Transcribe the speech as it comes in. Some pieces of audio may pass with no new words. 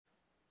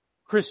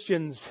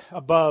Christians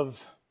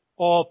above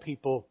all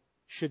people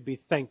should be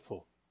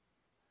thankful.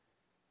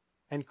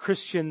 And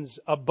Christians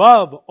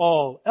above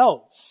all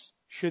else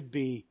should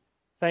be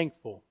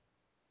thankful.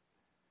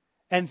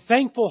 And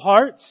thankful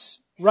hearts,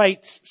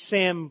 writes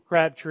Sam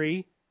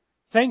Crabtree,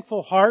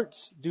 thankful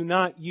hearts do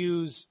not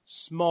use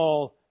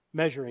small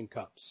measuring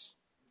cups.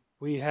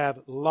 We have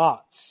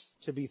lots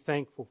to be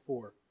thankful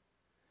for.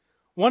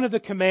 One of the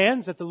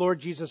commands that the Lord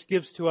Jesus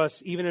gives to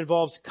us even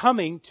involves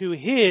coming to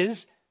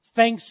His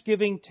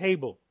Thanksgiving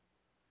table.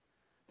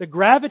 The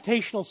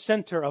gravitational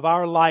center of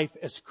our life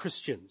as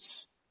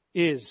Christians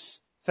is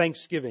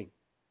thanksgiving.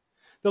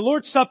 The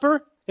Lord's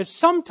Supper is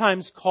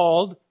sometimes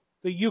called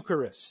the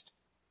Eucharist.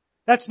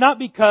 That's not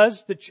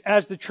because,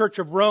 as the Church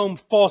of Rome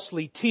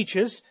falsely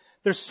teaches,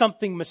 there's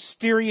something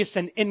mysterious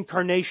and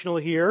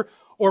incarnational here,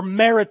 or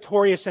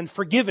meritorious and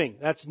forgiving.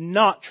 That's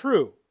not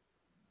true.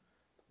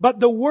 But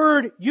the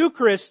word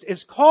Eucharist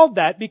is called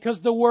that because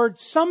the word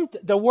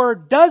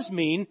does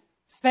mean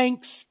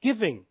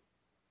thanksgiving.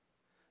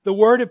 The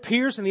word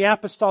appears in the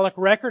apostolic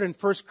record in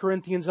 1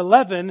 Corinthians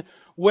 11,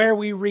 where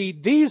we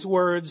read these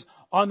words,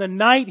 "On the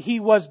night He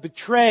was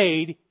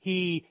betrayed,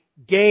 He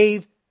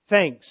gave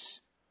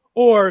thanks."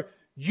 Or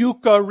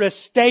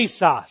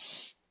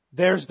Eucharistesis.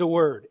 There's the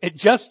word. It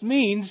just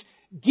means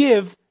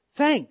give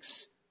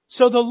thanks.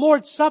 So the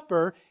Lord's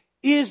Supper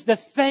is the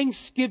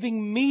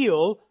thanksgiving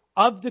meal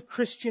of the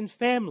Christian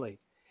family.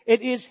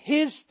 It is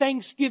His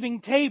Thanksgiving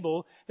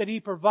table that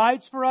He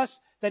provides for us,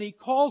 that He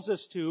calls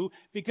us to,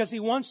 because He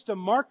wants to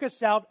mark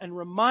us out and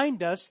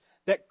remind us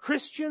that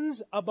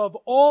Christians above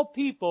all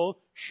people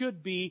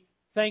should be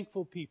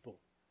thankful people.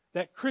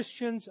 That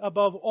Christians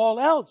above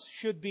all else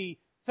should be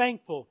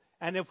thankful.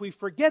 And if we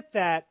forget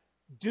that,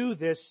 do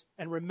this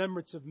in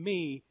remembrance of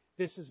me.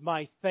 This is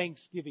my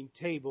Thanksgiving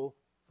table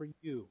for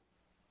you.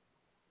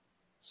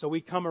 So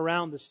we come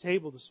around this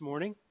table this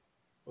morning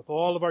with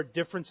all of our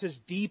differences,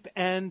 deep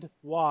and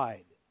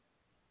wide,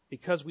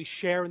 because we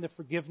share in the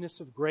forgiveness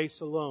of grace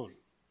alone,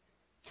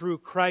 through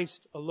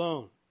Christ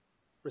alone,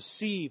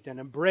 received and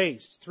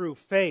embraced through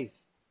faith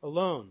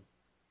alone.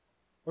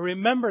 We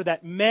remember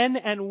that men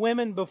and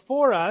women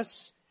before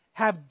us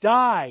have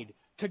died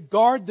to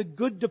guard the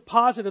good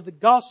deposit of the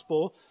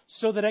gospel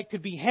so that it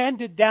could be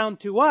handed down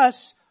to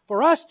us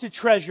for us to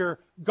treasure,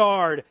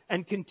 guard,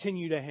 and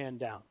continue to hand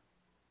down.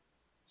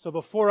 So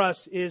before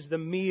us is the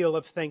meal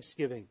of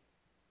thanksgiving,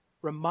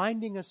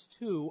 reminding us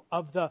too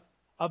of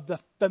the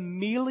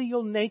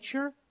familial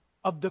nature,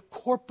 of the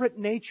corporate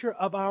nature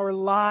of our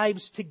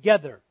lives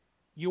together.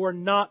 You are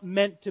not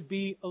meant to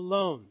be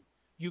alone.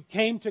 You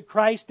came to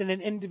Christ in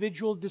an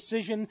individual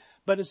decision,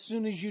 but as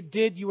soon as you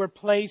did, you were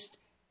placed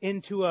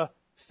into a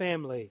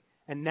family.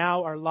 And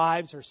now our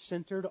lives are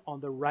centered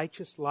on the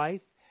righteous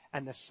life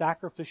and the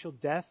sacrificial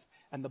death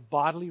and the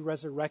bodily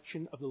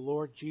resurrection of the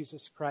Lord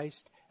Jesus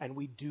Christ. And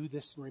we do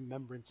this in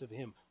remembrance of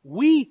Him.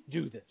 We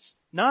do this.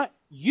 Not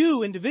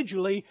you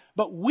individually,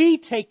 but we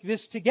take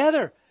this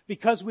together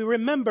because we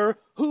remember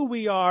who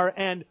we are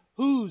and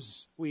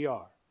whose we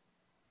are.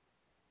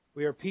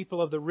 We are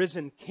people of the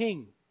risen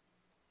King.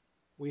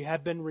 We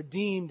have been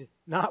redeemed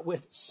not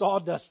with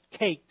sawdust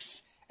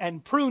cakes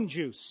and prune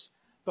juice,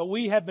 but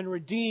we have been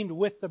redeemed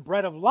with the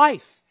bread of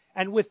life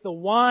and with the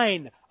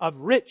wine of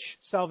rich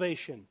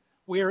salvation.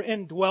 We are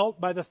indwelt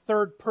by the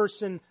third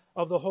person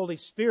of the Holy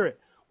Spirit.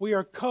 We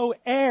are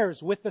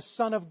co-heirs with the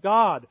Son of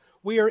God.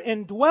 We are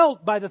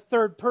indwelt by the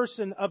third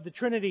person of the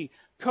Trinity,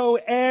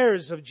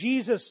 co-heirs of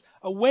Jesus,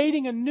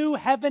 awaiting a new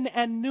heaven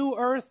and new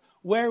earth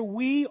where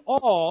we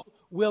all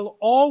will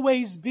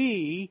always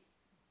be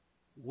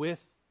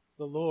with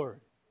the Lord.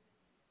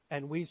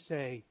 And we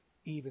say,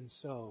 even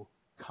so,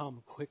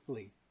 come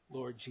quickly,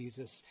 Lord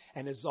Jesus.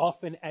 And as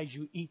often as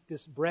you eat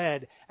this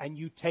bread and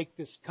you take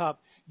this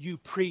cup, you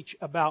preach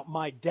about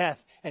my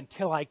death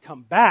until I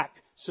come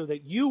back so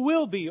that you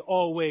will be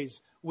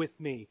always with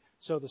me.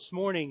 So this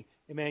morning,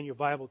 Emmanuel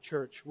Bible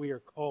Church, we are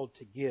called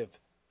to give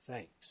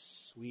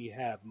thanks. We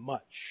have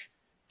much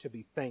to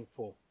be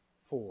thankful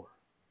for.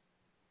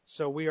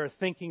 So we are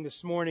thinking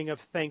this morning of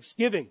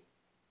Thanksgiving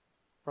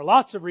for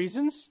lots of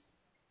reasons,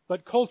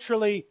 but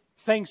culturally,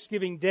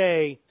 Thanksgiving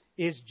Day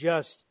is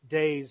just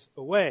days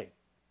away.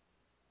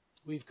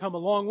 We've come a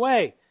long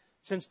way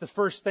since the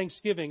first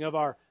Thanksgiving of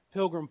our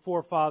Pilgrim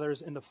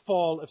forefathers in the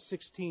fall of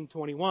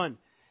 1621.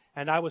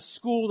 And I was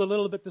schooled a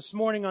little bit this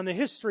morning on the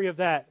history of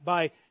that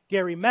by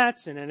Gary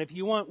Mattson. And if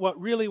you want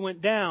what really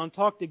went down,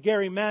 talk to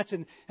Gary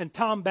Mattson and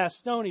Tom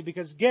Bastoni,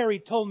 because Gary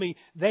told me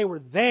they were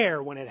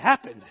there when it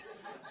happened.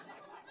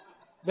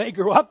 They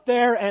grew up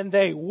there and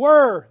they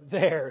were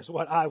there, is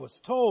what I was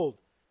told.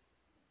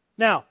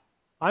 Now,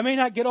 I may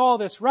not get all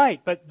this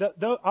right, but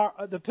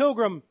the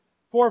Pilgrim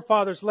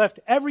forefathers left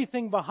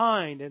everything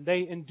behind, and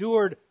they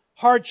endured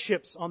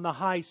hardships on the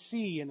high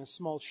sea in a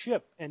small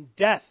ship, and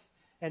death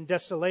and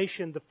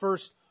desolation the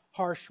first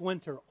harsh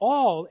winter,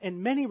 all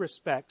in many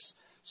respects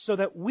so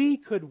that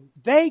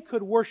they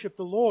could worship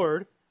the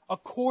Lord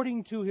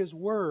according to His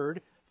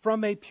word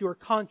from a pure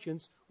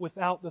conscience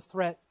without the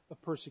threat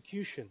of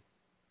persecution.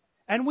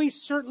 And we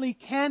certainly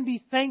can be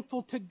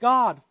thankful to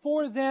God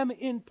for them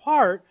in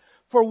part,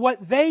 for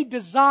what they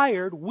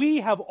desired, we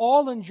have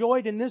all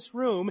enjoyed in this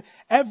room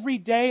every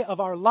day of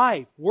our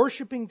life,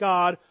 worshiping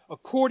God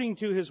according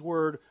to His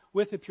Word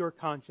with a pure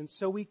conscience.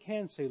 So we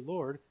can say,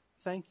 Lord,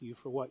 thank you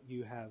for what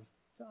you have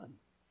done.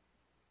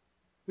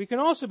 We can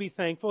also be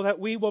thankful that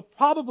we will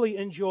probably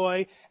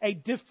enjoy a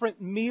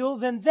different meal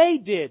than they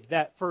did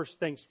that first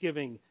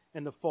Thanksgiving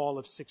in the fall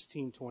of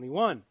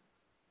 1621.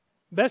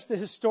 Best the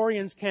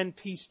historians can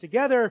piece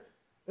together,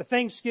 the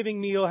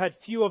Thanksgiving meal had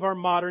few of our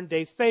modern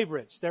day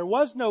favorites. There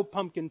was no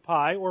pumpkin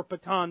pie or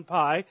pecan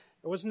pie.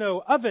 There was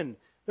no oven.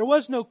 There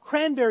was no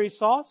cranberry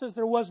sauce, as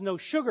there was no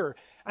sugar.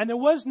 And there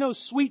was no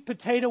sweet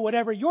potato,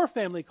 whatever your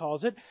family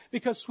calls it,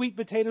 because sweet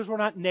potatoes were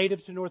not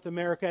native to North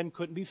America and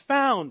couldn't be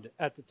found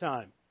at the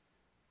time.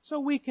 So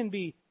we can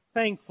be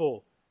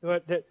thankful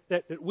that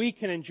we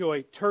can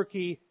enjoy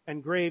turkey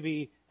and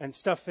gravy and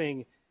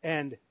stuffing,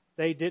 and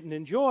they didn't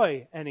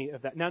enjoy any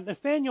of that. Now,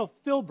 Nathaniel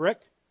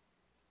Philbrick,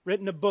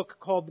 written a book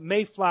called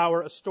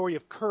Mayflower, A Story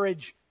of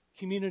Courage,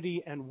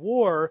 Community, and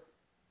War,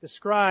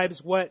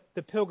 describes what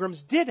the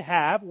Pilgrims did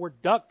have were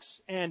ducks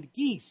and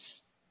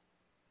geese.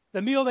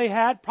 The meal they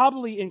had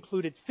probably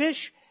included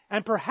fish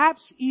and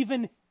perhaps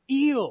even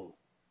eel.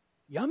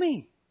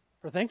 Yummy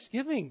for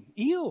Thanksgiving,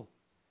 eel.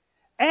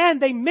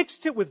 And they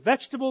mixed it with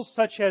vegetables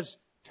such as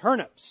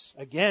turnips.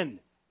 Again,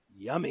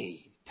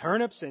 yummy.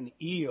 Turnips and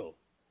eel.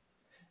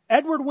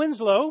 Edward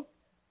Winslow,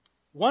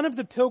 one of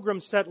the Pilgrim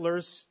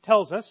settlers,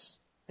 tells us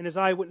in his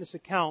eyewitness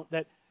account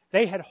that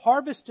they had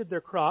harvested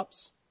their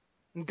crops,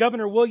 and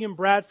Governor William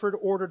Bradford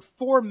ordered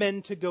 4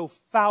 men to go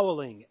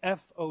fowling,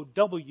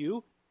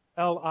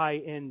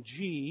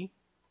 Fowling,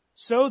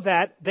 so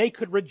that they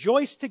could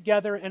rejoice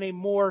together in a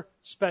more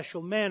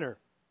special manner.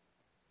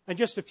 In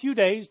just a few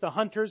days, the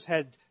hunters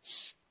had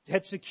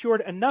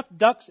secured enough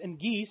ducks and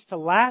geese to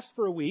last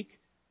for a week,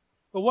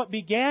 but what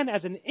began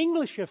as an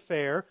English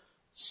affair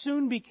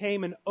soon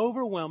became an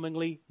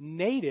overwhelmingly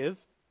native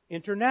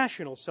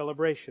international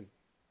celebration.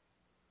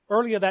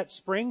 Earlier that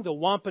spring, the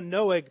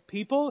Wampanoag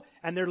people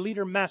and their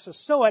leader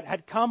Massasoit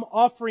had come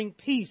offering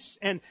peace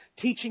and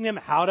teaching them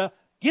how to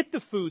get the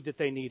food that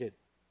they needed.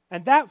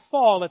 And that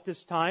fall at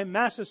this time,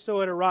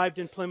 Massasoit arrived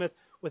in Plymouth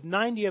with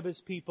 90 of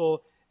his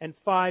people and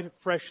 5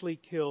 freshly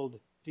killed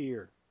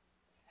deer.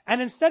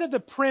 And instead of the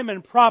prim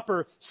and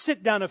proper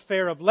sit-down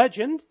affair of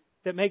legend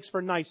that makes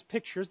for nice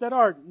pictures that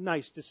are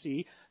nice to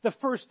see, the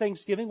first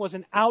Thanksgiving was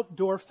an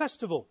outdoor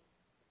festival.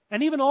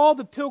 And even all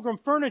the Pilgrim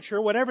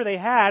furniture, whatever they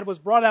had, was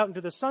brought out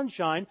into the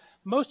sunshine.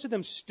 Most of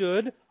them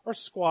stood or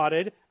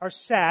squatted or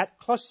sat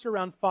clustered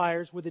around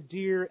fires with the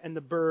deer and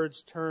the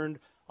birds turned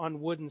on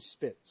wooden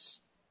spits.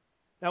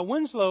 Now,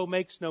 Winslow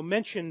makes no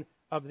mention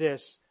of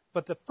this,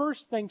 but the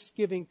first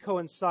Thanksgiving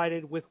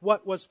coincided with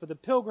what was for the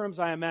Pilgrims,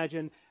 I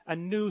imagine, a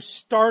new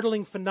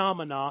startling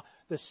phenomena,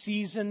 the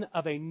season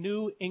of a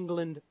New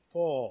England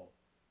fall.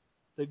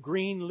 The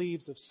green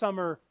leaves of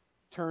summer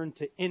turned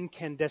to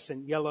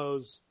incandescent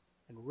yellows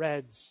and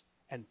reds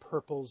and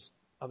purples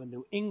of a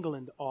New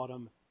England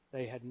autumn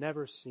they had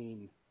never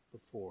seen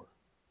before.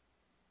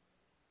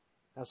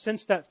 Now,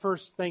 since that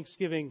first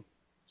Thanksgiving,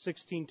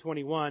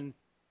 1621,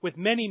 with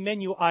many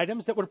menu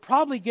items that would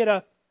probably get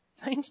a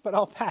thanks, but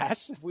I'll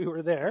pass if we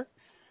were there,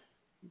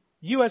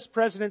 U.S.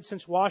 presidents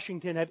since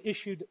Washington have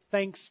issued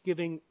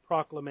Thanksgiving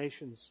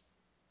proclamations.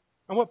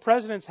 And what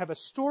presidents have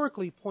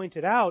historically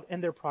pointed out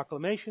in their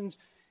proclamations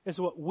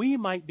is what we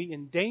might be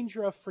in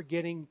danger of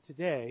forgetting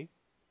today,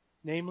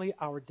 namely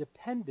our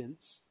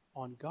dependence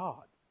on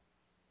God.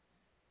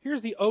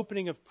 Here's the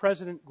opening of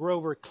President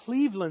Grover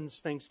Cleveland's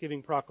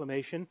Thanksgiving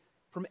proclamation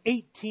from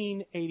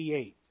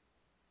 1888.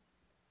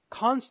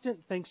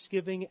 Constant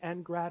thanksgiving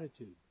and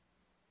gratitude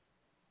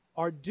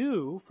are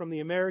due from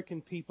the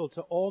American people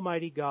to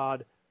Almighty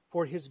God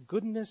for His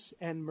goodness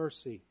and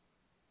mercy,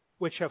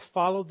 which have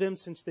followed them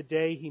since the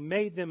day He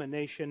made them a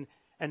nation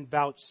and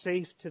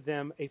vouchsafed to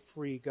them a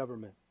free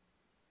government.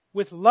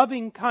 With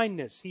loving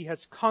kindness, He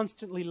has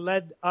constantly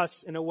led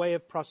us in a way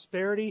of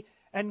prosperity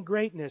and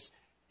greatness.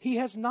 He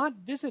has not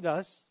visited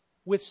us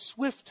with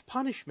swift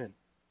punishment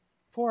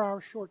for our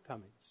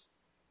shortcomings,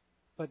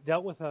 but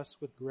dealt with us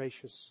with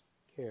gracious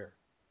care.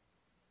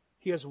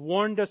 He has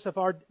warned us of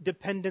our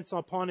dependence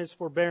upon His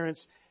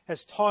forbearance,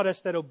 has taught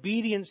us that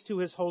obedience to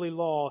His holy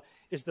law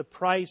is the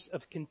price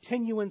of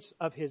continuance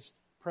of His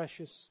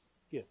precious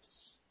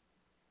gifts.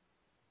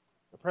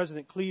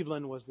 President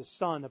Cleveland was the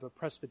son of a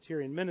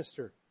Presbyterian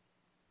minister.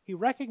 He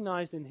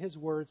recognized in his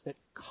words that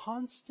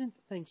constant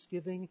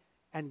thanksgiving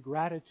and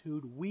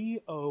gratitude we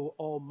owe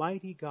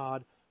Almighty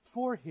God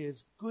for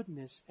His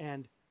goodness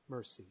and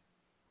mercy.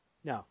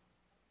 Now,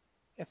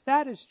 if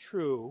that is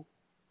true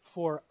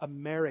for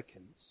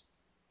Americans,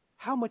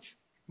 how much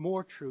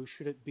more true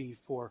should it be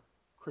for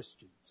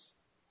Christians?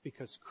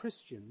 Because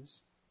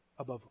Christians,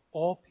 above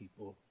all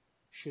people,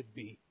 should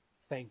be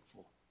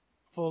thankful,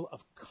 full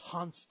of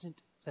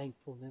constant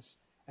thankfulness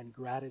and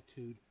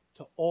gratitude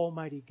to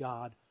Almighty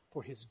God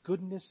for His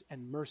goodness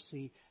and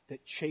mercy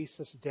that chase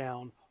us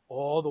down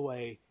all the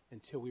way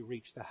until we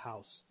reach the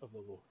house of the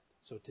Lord.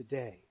 So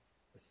today,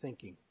 we're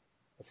thinking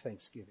of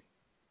Thanksgiving.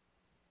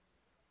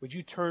 Would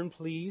you turn,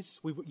 please?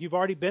 You've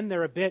already been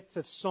there a bit,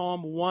 to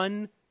Psalm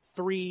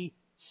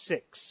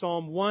 136.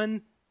 Psalm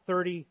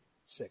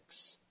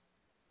 136.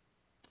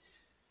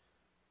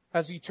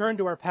 As we turn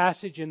to our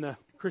passage in the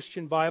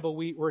Christian Bible,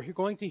 we're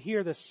going to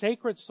hear the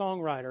sacred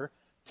songwriter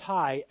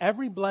tie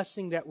every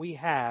blessing that we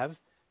have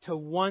to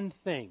one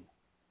thing,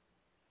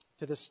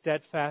 to the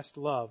steadfast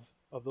love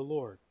of the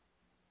Lord.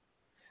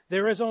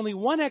 There is only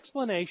one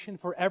explanation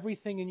for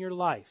everything in your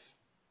life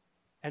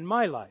and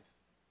my life.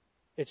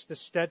 It's the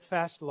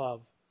steadfast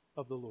love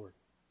of the Lord.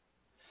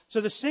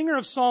 So the singer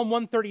of Psalm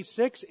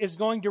 136 is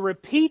going to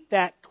repeat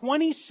that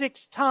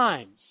 26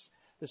 times.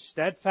 The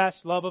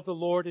steadfast love of the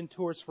Lord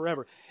endures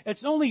forever.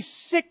 It's only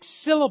 6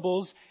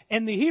 syllables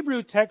in the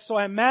Hebrew text, so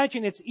I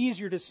imagine it's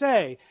easier to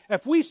say.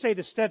 If we say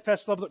the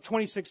steadfast love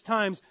 26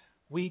 times,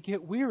 we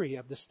get weary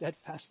of the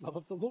steadfast love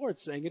of the Lord,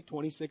 saying it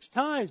 26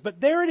 times.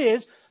 But there it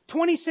is,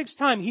 26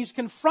 times. He's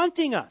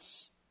confronting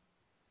us.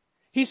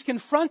 He's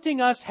confronting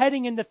us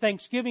heading into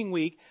Thanksgiving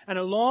week and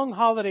a long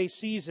holiday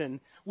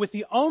season with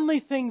the only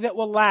thing that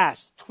will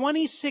last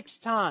 26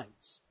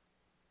 times.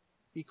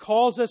 He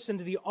calls us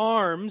into the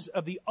arms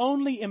of the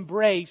only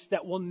embrace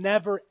that will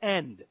never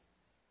end.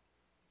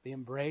 The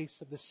embrace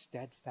of the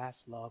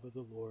steadfast love of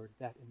the Lord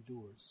that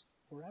endures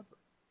forever.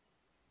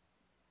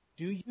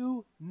 Do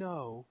you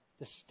know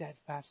the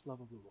steadfast love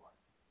of the Lord?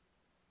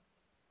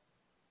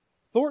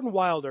 Thornton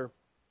Wilder,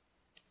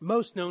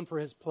 most known for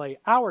his play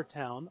Our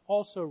Town,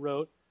 also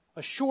wrote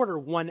a shorter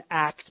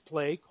one-act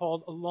play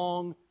called A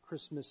Long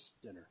Christmas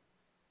Dinner.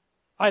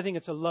 I think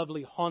it's a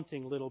lovely,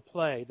 haunting little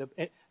play.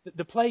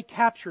 The play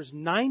captures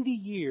 90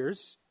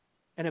 years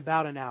in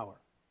about an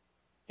hour.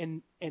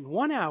 In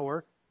 1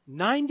 hour,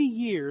 90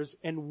 years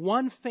and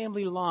one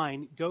family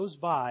line goes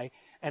by,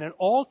 and it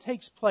all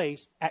takes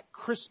place at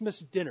Christmas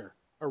dinner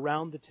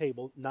around the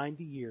table.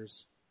 90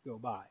 years go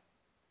by.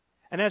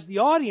 And as the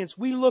audience,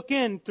 we look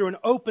in through an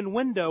open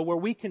window where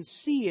we can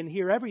see and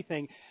hear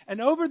everything. And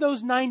over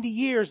those 90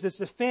 years, as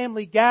the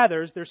family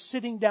gathers, they're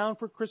sitting down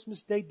for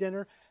Christmas Day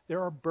dinner.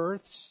 There are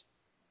births.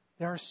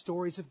 There are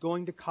stories of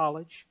going to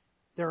college.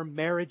 There are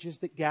marriages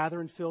that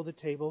gather and fill the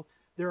table.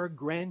 There are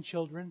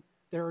grandchildren.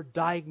 There are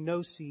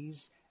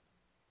diagnoses.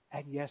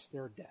 And yes,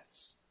 there are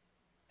deaths.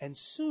 And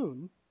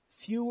soon,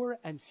 fewer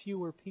and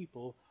fewer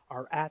people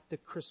are at the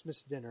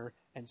Christmas dinner,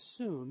 and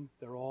soon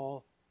they're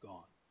all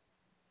gone.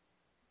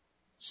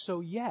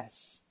 So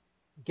yes,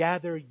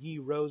 gather ye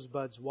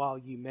rosebuds while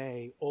ye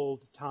may,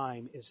 old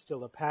time is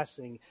still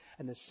a-passing,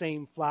 and the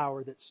same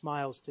flower that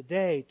smiles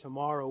today,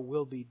 tomorrow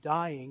will be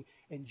dying.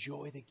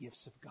 Enjoy the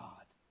gifts of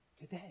God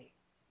today,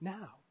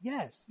 now.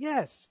 Yes,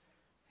 yes.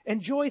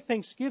 Enjoy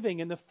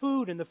Thanksgiving and the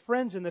food and the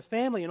friends and the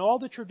family and all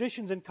the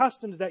traditions and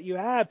customs that you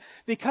have,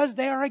 because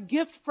they are a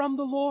gift from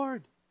the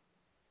Lord.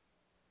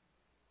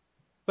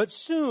 But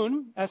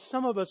soon, as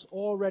some of us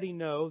already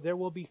know, there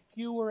will be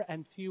fewer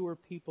and fewer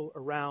people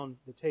around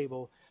the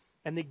table,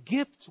 and the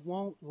gifts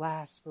won't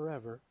last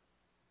forever,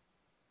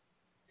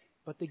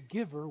 but the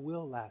giver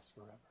will last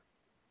forever.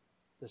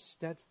 The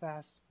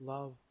steadfast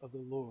love of the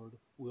Lord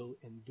will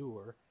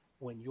endure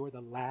when you're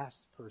the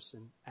last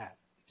person at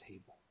the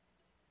table.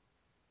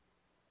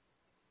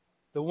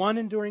 The one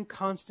enduring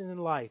constant in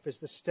life is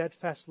the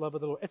steadfast love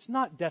of the Lord. It's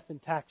not death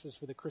and taxes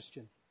for the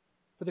Christian.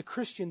 For the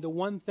Christian, the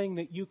one thing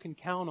that you can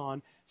count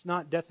on is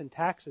not death and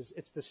taxes.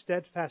 It's the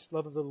steadfast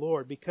love of the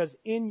Lord. Because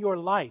in your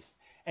life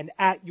and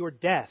at your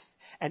death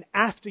and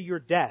after your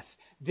death,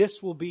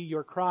 this will be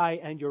your cry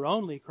and your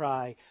only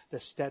cry. The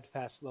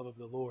steadfast love of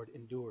the Lord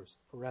endures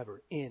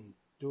forever, in,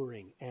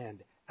 during,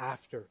 and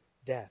after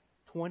death.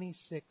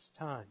 26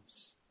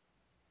 times.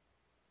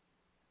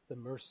 The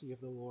mercy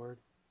of the Lord,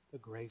 the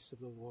grace of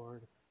the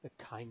Lord, the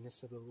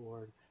kindness of the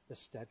Lord, the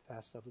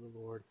steadfast love of the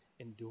Lord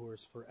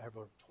endures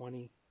forever.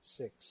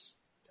 26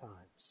 times.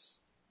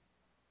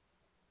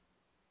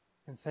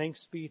 And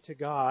thanks be to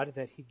God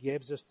that He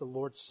gives us the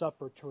Lord's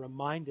Supper to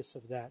remind us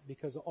of that,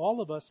 because all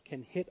of us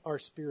can hit our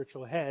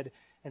spiritual head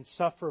and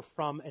suffer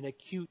from an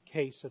acute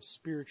case of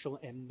spiritual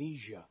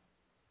amnesia.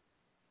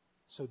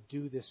 So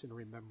do this in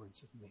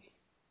remembrance of me.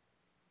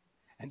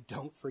 And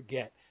don't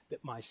forget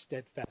that my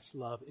steadfast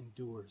love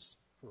endures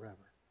forever.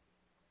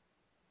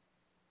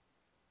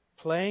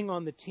 Playing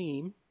on the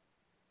team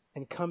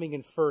and coming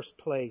in first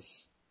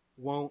place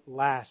won't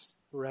last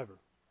forever.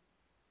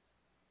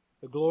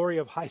 The glory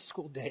of high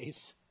school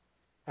days,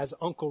 as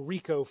Uncle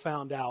Rico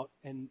found out,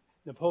 and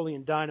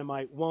Napoleon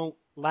Dynamite, won't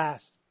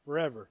last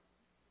forever.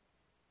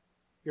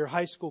 Your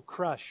high school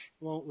crush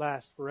won't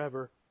last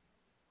forever.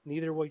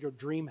 Neither will your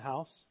dream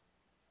house.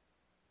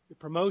 Your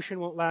promotion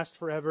won't last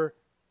forever.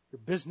 Your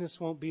business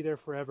won't be there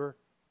forever.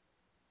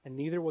 And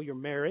neither will your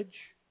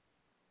marriage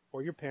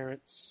or your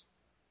parents.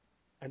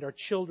 And our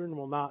children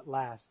will not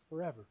last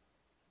forever.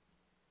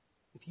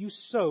 If you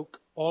soak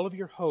all of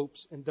your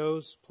hopes in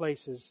those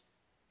places,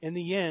 in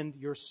the end,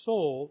 your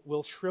soul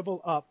will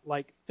shrivel up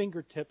like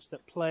fingertips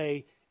that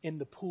play in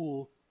the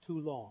pool too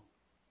long.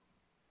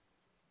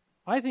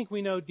 I think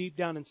we know deep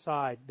down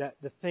inside that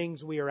the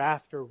things we are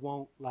after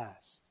won't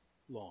last.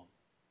 long.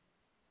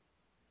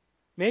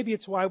 Maybe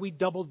it's why we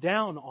double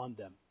down on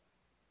them.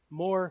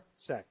 More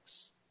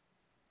sex,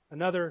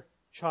 another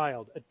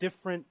child, a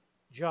different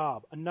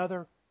job,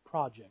 another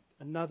project,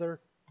 another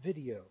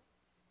video.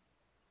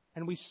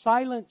 And we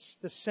silence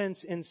the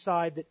sense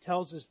inside that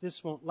tells us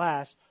this won't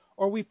last,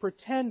 or we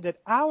pretend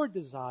that our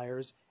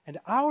desires and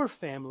our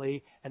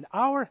family and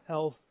our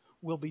health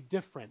will be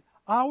different.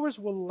 Ours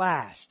will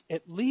last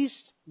at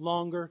least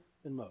longer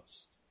than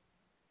most.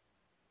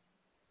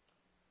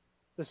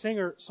 The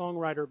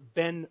singer-songwriter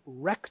Ben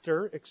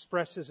Rector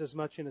expresses as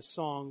much in a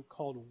song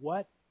called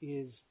What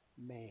is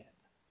Man?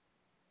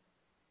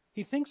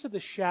 He thinks of the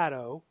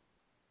shadow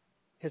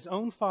his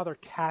own father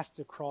cast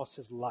across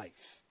his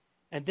life.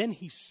 And then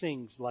he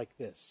sings like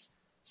this.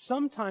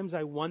 Sometimes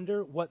I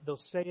wonder what they'll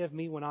say of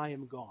me when I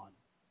am gone.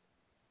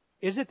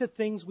 Is it the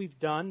things we've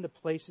done, the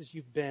places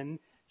you've been,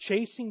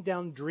 chasing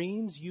down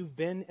dreams you've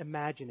been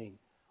imagining?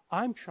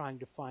 I'm trying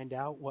to find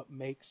out what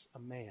makes a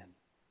man.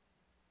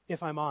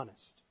 If I'm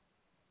honest,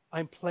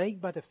 I'm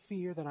plagued by the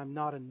fear that I'm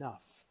not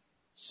enough.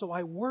 So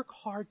I work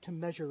hard to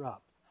measure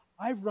up.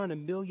 I've run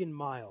 1,000,000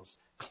 miles,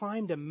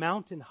 climbed a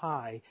mountain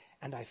high,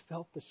 and I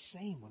felt the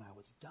same when I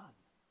was done.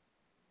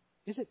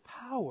 Is it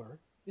power?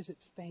 Is it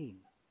fame?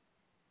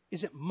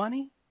 Is it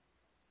money?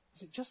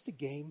 Is it just a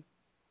game?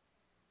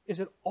 Is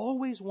it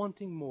always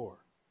wanting more?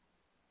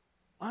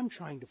 I'm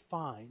trying to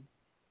find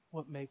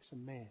what makes a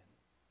man.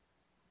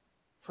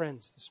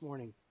 Friends, this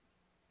morning,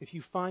 if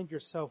you find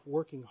yourself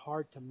working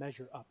hard to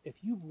measure up, if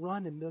you've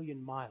run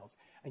 1,000,000 miles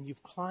and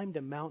you've climbed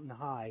a mountain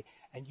high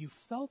and you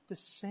felt the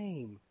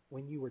same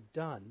when you were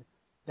done,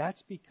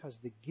 that's because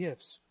the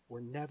gifts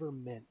were never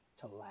meant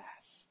to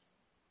last.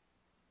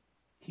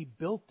 He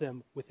built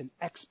them with an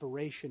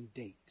expiration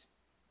date.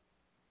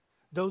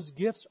 Those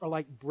gifts are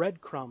like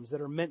breadcrumbs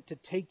that are meant to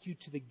take you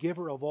to the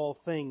giver of all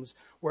things,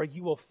 where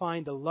you will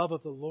find the love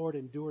of the Lord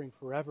enduring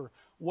forever.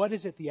 What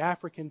is it the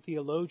African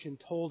theologian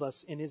told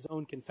us in his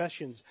own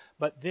Confessions?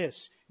 But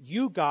this,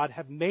 you, God,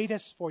 have made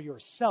us for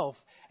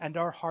yourself, and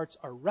our hearts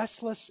are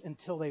restless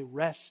until they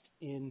rest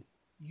in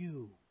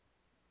you.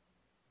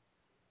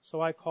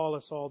 So I call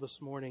us all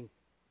this morning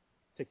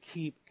to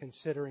keep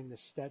considering the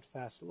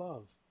steadfast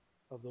love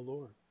of the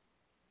Lord.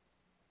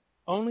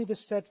 Only the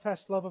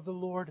steadfast love of the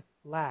Lord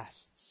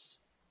lasts.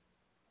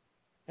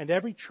 And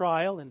every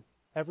trial and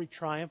every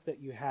triumph that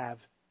you have,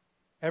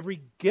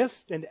 every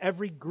gift and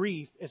every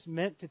grief is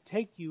meant to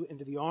take you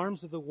into the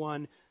arms of the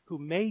one who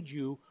made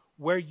you,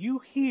 where you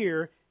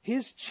hear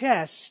his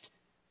chest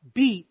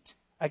beat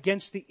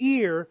against the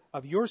ear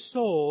of your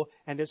soul,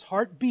 and his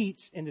heart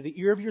beats into the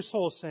ear of your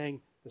soul,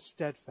 saying, the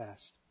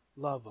steadfast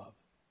love of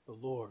the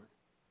Lord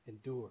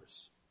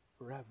endures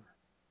forever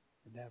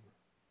and ever.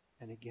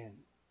 And again,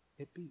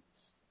 it beats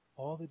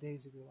all the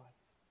days of your life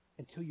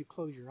until you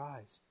close your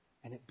eyes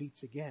and it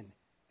beats again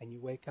and you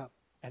wake up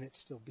and it's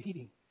still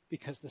beating,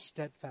 because the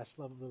steadfast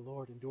love of the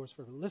Lord endures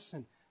forever.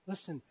 Listen.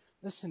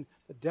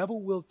 The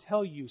devil will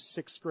tell you,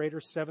 6th grader,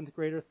 7th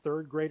grader,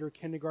 3rd grader,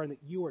 kindergarten,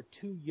 that you are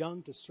too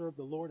young to serve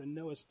the Lord and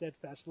know His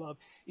steadfast love.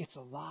 It's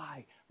a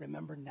lie.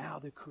 Remember now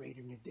the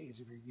Creator in the days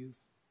of your youth.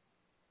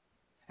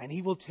 And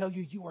he will tell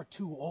you you are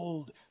too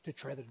old to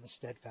tread in the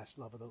steadfast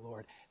love of the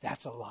Lord.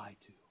 That's a lie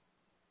too.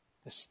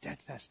 The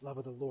steadfast love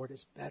of the Lord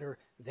is better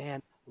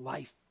than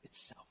life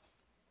itself.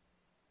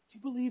 Do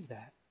you believe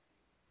that?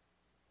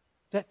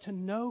 That to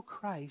know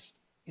Christ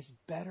is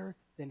better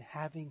than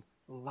having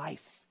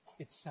life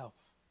itself.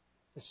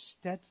 The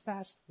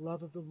steadfast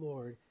love of the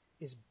Lord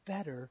is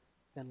better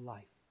than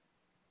life.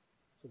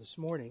 So this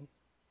morning,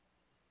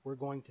 we're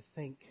going to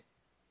think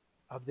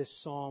of this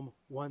Psalm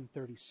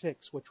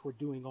 136, which we're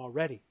doing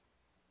already.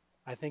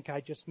 I think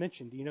I just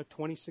mentioned,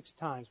 26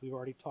 times we've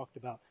already talked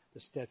about the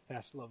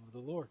steadfast love of the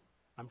Lord.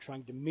 I'm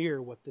trying to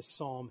mirror what this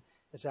psalm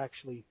is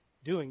actually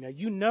doing. Now,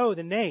 you know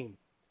the name.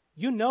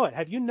 You know it.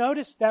 Have you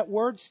noticed that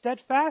word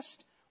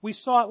steadfast? We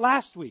saw it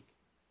last week.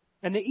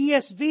 And the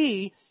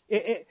ESV,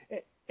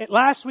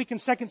 last week in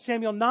 2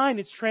 Samuel 9,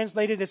 it's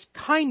translated as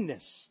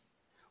kindness.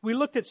 We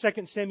looked at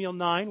 2 Samuel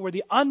 9, where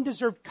the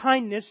undeserved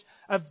kindness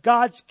of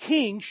God's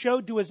king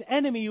showed to his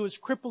enemy who was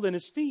crippled in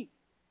his feet.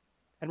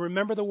 And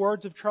remember the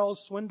words of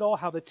Charles Swindoll,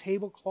 how the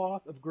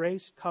tablecloth of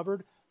grace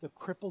covered the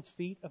crippled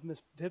feet of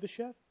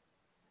Mephibosheth?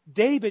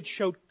 David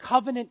showed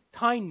covenant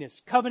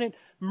kindness, covenant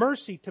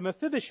mercy to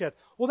Mephibosheth.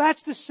 Well,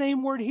 that's the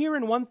same word here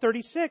in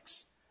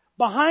 136.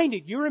 Behind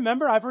it, you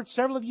remember, I've heard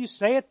several of you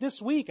say it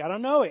this week. I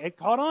don't know, it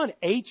caught on.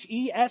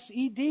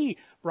 H-E-S-E-D.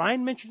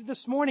 Brian mentioned it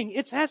this morning.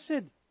 It's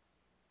Hesed.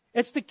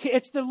 It's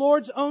the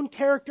Lord's own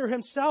character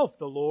Himself.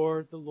 The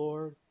Lord,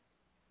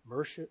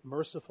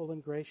 merciful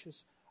and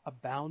gracious,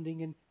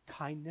 abounding in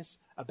kindness,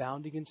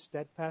 abounding in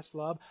steadfast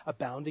love,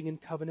 abounding in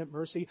covenant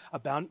mercy,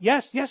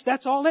 Yes,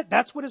 that's all it.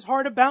 That's what His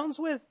heart abounds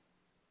with.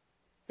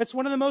 It's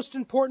one of the most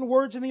important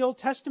words in the Old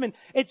Testament.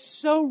 It's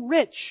so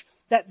rich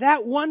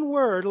that one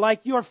word,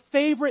 like your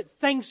favorite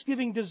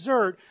Thanksgiving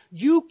dessert,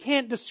 you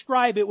can't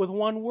describe it with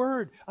one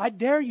word. I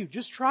dare you.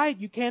 Just try it.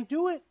 You can't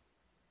do it.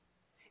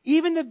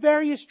 Even the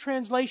various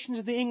translations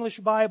of the English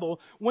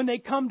Bible, when they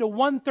come to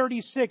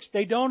 136,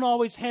 they don't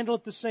always handle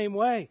it the same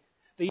way.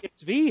 The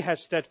ESV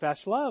has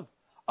steadfast love.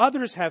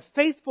 Others have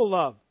faithful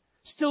love.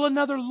 Still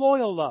another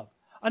loyal love.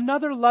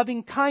 Another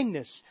loving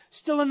kindness.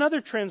 Still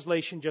another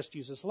translation just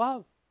uses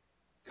love.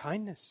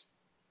 Kindness.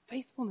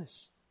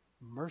 Faithfulness.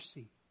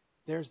 Mercy.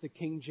 There's the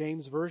King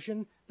James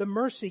Version. The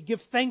mercy.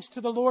 Give thanks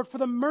to the Lord, for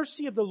the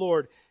mercy of the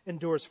Lord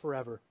endures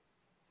forever.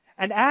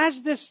 And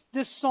as this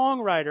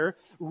songwriter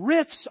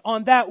riffs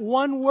on that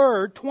one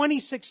word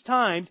 26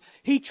 times,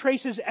 he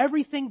traces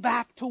everything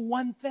back to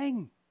one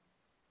thing.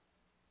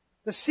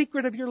 The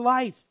secret of your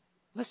life.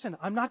 Listen,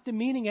 I'm not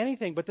demeaning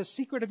anything, but the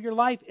secret of your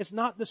life is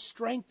not the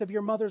strength of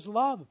your mother's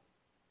love.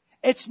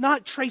 It's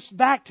not traced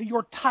back to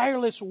your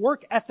tireless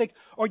work ethic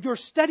or your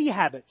study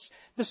habits.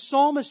 The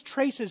psalmist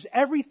traces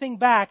everything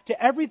back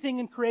to everything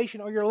in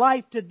creation or your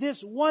life to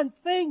this one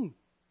thing.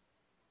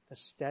 The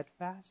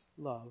steadfast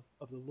love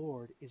of the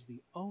Lord is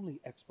the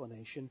only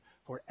explanation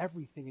for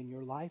everything in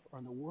your life or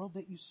in the world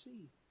that you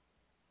see.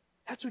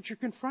 That's what you're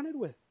confronted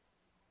with.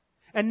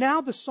 And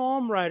now the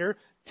psalm writer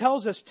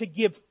tells us to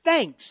give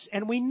thanks.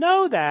 And we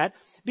know that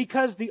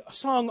because the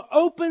song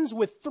opens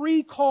with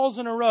 3 calls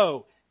in a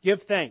row.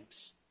 Give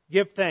thanks,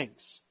 give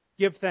thanks,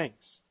 give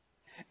thanks.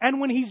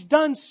 And when he's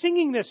done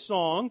singing this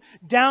song,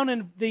 down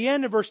in the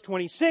end of verse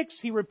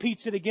 26, he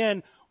repeats it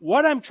again.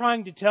 What I'm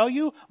trying to tell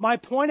you, my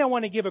point I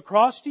want to give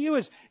across to you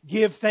is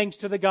give thanks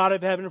to the God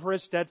of heaven, for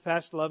his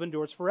steadfast love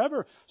endures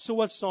forever. So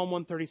what's Psalm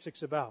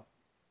 136 about?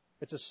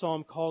 It's a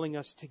psalm calling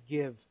us to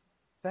give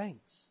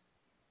thanks.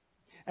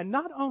 And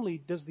not only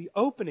does the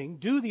opening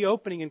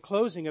and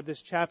closing of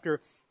this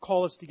chapter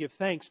call us to give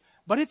thanks,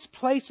 but its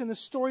place in the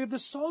story of the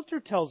Psalter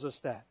tells us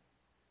that.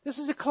 This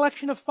is a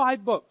collection of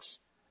 5 books.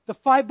 The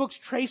 5 books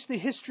trace the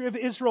history of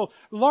Israel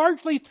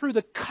largely through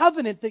the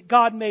covenant that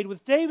God made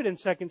with David in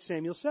 2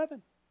 Samuel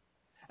 7.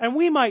 And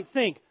we might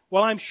think,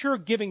 well, I'm sure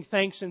giving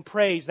thanks and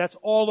praise, that's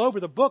all over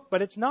the book,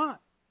 but it's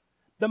not.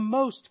 The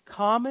most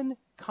common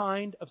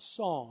kind of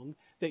song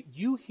that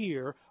you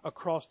hear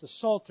across the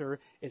Psalter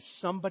is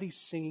somebody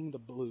singing the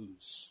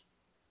blues.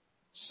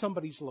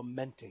 Somebody's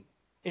lamenting.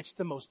 It's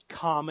the most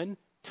common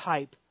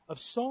type of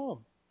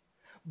psalm.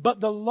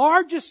 But the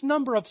largest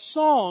number of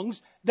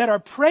songs that are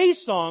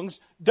praise songs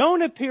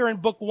don't appear in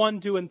book 1,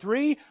 2, and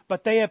 3,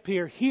 but they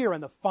appear here in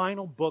the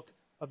final book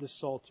of the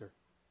Psalter.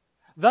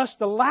 Thus,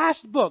 the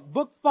last book,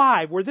 book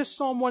 5, where this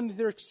Psalm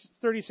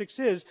 136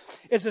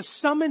 is a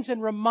summons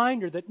and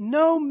reminder that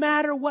no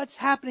matter what's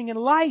happening in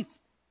life,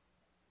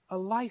 a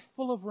life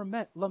full of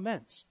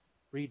laments,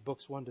 read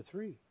books 1 to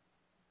 3,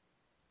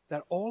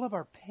 that all of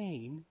our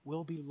pain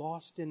will be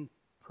lost in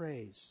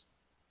praise.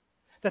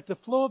 That the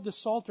flow of the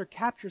Psalter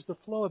captures the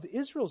flow of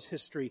Israel's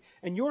history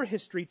and your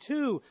history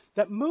too,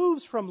 that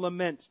moves from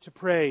lament to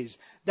praise.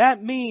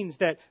 That means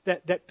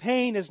that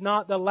pain is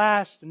not the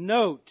last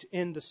note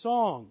in the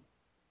song.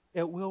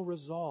 It will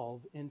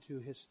resolve into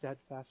his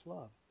steadfast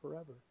love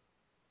forever.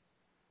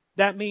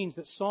 That means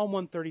that Psalm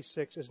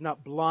 136 is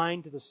not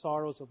blind to the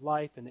sorrows of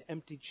life and the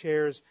empty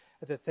chairs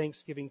at the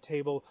Thanksgiving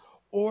table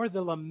or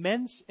the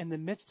laments in the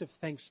midst of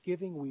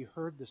Thanksgiving we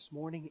heard this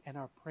morning in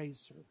our praise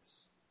service.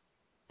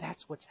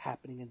 That's what's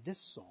happening in this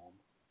psalm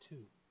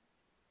too.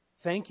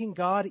 Thanking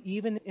God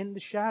even in the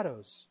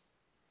shadows.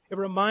 It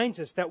reminds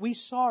us that we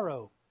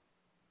sorrow,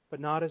 but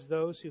not as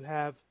those who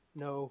have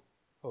no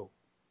hope.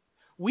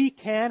 We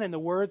can, in the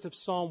words of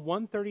Psalm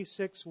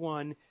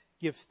 136:1,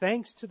 give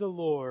thanks to the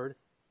Lord,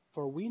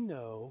 for we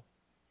know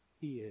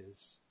He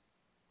is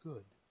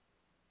good.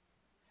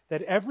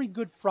 That every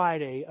Good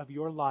Friday of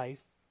your life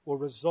will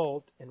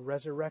result in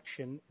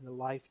resurrection in the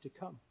life to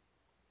come.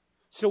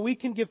 So we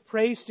can give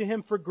praise to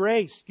Him for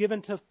grace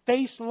given to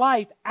face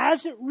life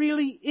as it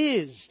really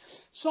is.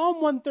 Psalm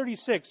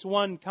 136,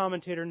 one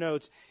commentator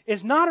notes,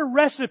 is not a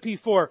recipe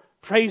for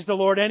praise the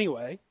Lord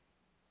anyway,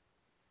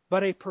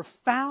 but a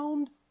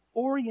profound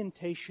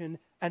orientation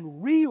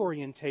and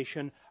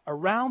reorientation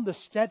around the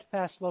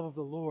steadfast love of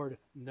the Lord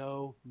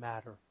no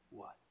matter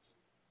what.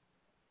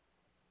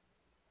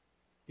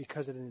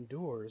 Because it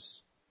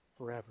endures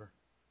forever.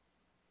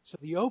 So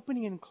the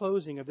opening and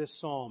closing of this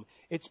psalm,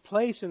 its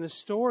place in the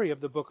story of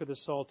the book of the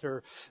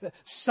Psalter,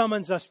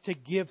 summons us to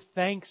give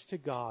thanks to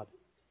God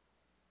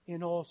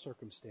in all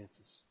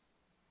circumstances.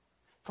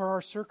 For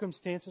our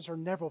circumstances are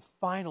never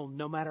final,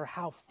 no matter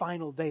how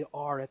final they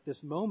are at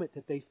this moment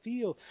that they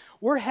feel.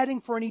 We're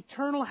heading for an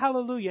eternal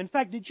hallelujah. In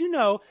fact, did you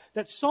know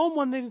that Psalm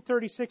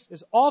 136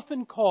 is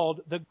often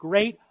called the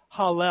Great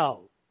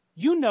Hallel?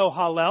 You know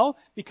Hallel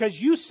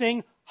because you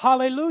sing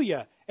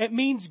Hallelujah. It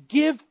means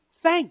give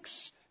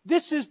thanks.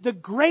 This is the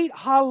great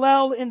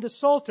Hallel in the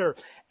Psalter.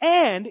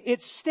 And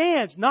it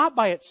stands not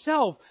by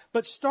itself,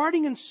 but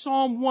starting in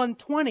Psalm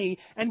 120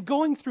 and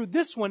going through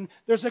this one,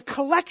 there's a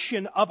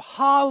collection of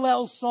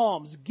Hallel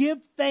psalms, give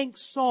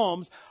thanks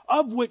psalms,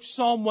 of which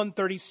Psalm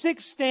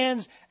 136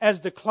 stands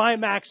as the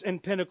climax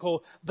and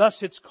pinnacle.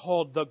 Thus it's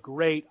called the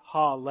great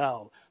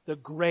Hallel, the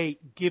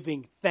great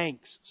giving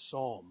thanks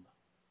psalm.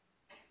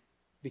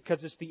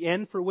 Because it's the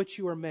end for which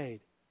you are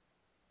made.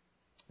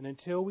 And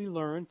until we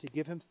learn to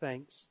give Him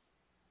thanks,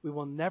 we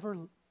will never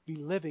be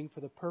living for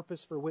the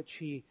purpose for which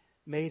He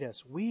made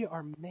us. We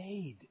are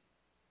made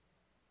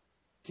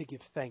to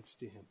give thanks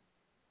to Him.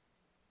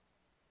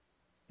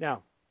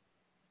 Now,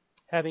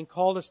 having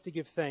called us to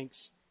give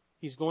thanks,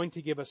 He's going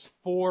to give us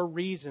 4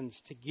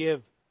 reasons to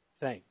give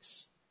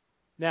thanks.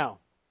 Now,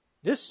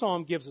 this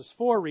psalm gives us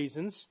 4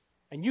 reasons,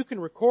 and you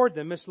can record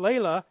them. Miss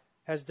Layla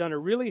has done a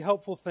really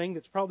helpful thing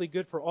that's probably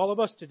good for all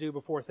of us to do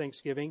before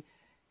Thanksgiving.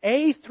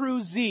 A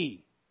through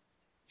Z,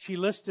 she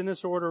lists in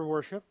this order of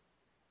worship.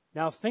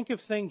 Now think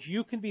of things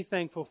you can be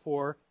thankful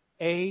for,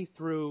 A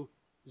through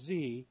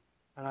Z,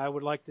 and I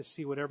would like to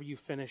see whatever you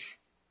finish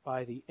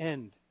by the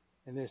end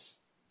in this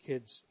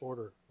kids'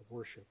 order of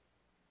worship.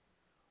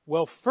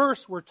 Well,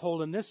 first we're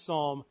told in this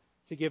psalm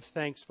to give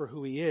thanks for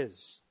who He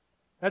is.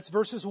 That's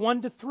verses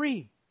 1 to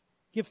 3.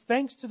 Give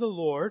thanks to the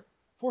Lord,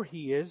 for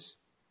He is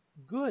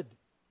good.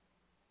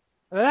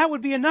 Now, that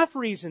would be enough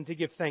reason to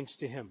give thanks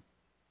to Him.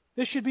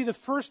 This should be the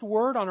first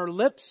word on our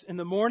lips in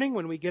the morning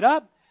when we get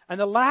up, and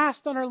the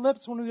last on our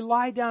lips when we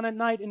lie down at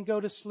night and go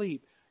to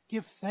sleep.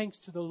 Give thanks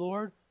to the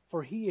Lord,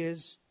 for He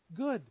is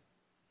good.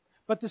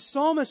 But the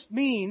psalmist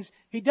means,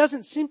 he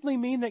doesn't simply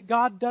mean that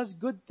God does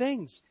good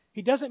things.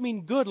 He doesn't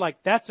mean good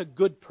like that's a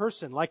good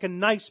person, like a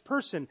nice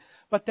person,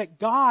 but that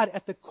God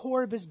at the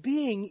core of His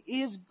being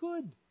is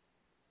good.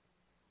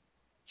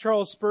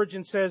 Charles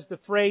Spurgeon says the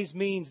phrase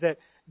means that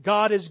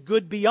God is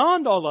good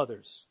beyond all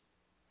others,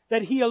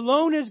 that He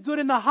alone is good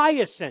in the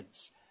highest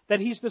sense, that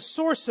He's the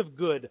source of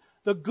good,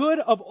 the good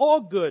of all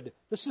good,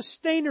 the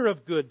sustainer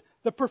of good,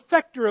 the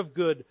perfecter of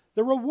good,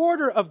 the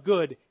rewarder of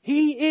good.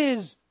 He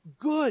is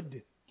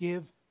good.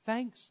 Give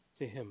thanks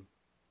to Him.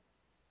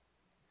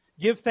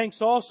 Give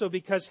thanks also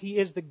because He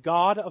is the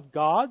God of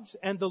gods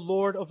and the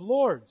Lord of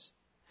lords.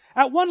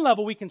 At one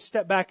level, we can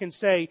step back and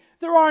say,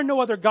 there are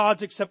no other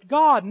gods except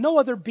God. No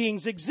other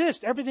beings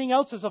exist. Everything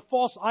else is a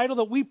false idol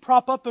that we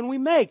prop up and we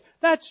make.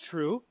 That's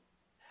true.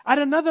 At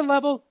another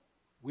level,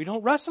 we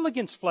don't wrestle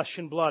against flesh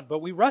and blood,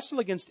 but we wrestle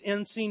against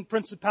unseen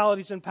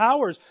principalities and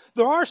powers.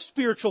 There are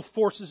spiritual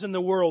forces in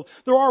the world.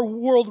 There are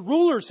world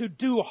rulers who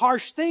do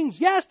harsh things.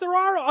 Yes, there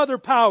are other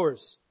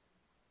powers.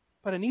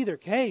 But in either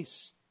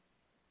case,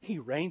 He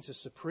reigns as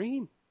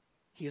supreme.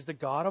 He is the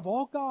God of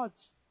all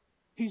gods.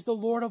 He's the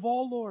Lord of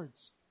all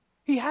lords.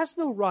 He has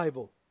no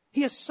rival.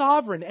 He is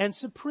sovereign and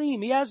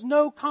supreme. He has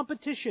no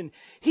competition.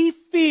 He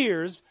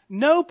fears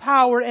no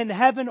power in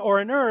heaven or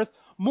in earth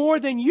more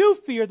than you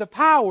fear the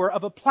power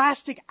of a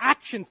plastic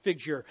action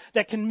figure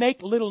that can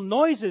make little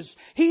noises.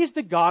 He's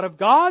the God of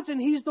gods and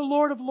He's the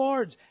Lord of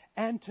lords.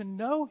 And to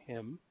know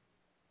Him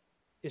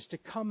is to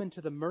come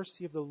into the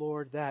mercy of the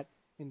Lord that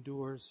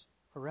endures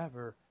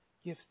forever.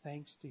 Give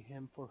thanks to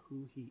Him for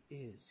who He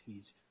is.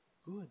 He's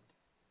good.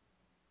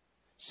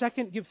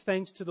 Second, give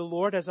thanks to the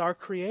Lord as our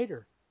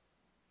Creator.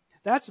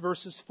 That's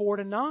verses 4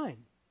 to 9.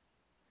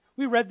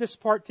 We read this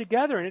part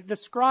together, and it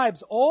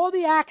describes all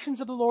the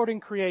actions of the Lord in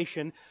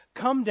creation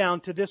come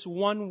down to this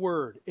one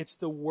word. It's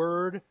the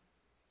word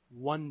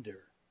wonder.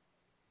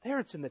 There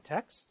it's in the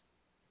text.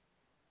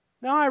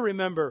 Now I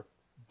remember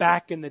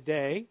back in the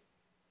day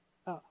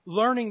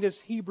learning this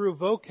Hebrew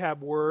vocab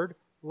word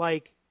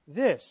like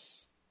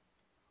this.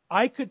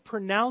 I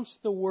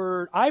pronounced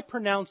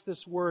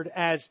this word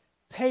as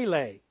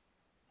Pele.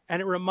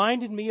 And it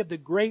reminded me of the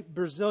great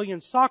Brazilian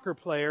soccer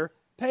player,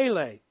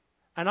 Pele.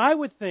 And I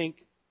would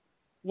think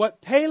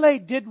what Pele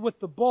did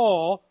with the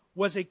ball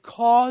was a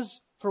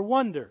cause for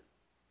wonder.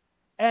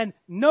 And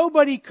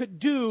nobody could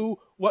do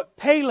what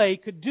Pele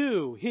could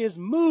do. His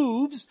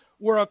moves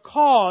were a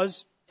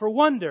cause for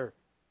wonder.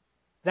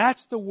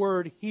 That's the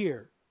word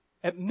here.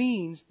 It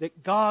means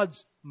that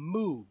God's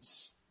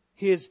moves,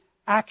 His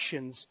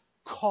actions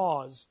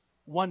cause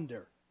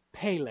wonder.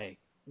 Pele,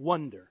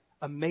 wonder,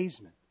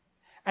 amazement.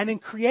 And in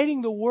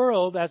creating the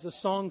world, as the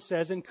song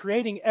says, in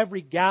creating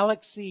every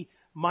galaxy,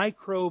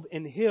 microbe,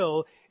 and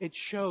hill, it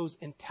shows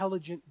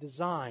intelligent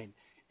design.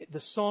 The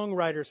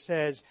songwriter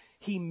says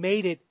He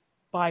made it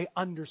by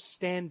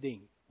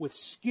understanding, with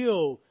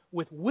skill,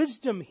 with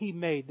wisdom He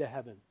made the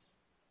heavens.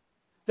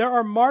 There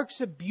are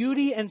marks of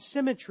beauty and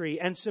symmetry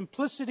and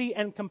simplicity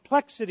and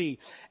complexity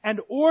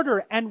and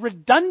order and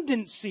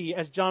redundancy,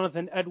 as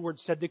Jonathan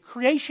Edwards said. The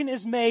creation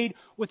is made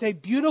with a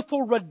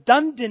beautiful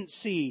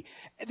redundancy.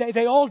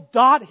 They all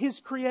dot His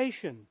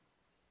creation.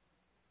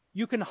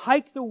 You can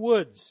hike the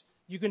woods.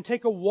 You can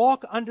take a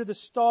walk under the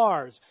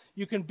stars.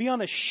 You can be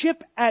on a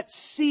ship at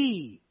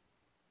sea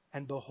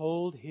and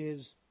behold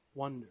His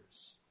wonders.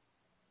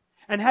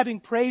 And having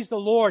praised the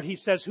Lord, he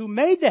says, who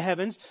made the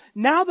heavens,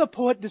 now the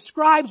poet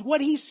describes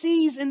what he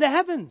sees in the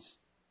heavens.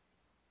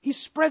 He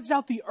spreads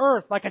out the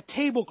earth like a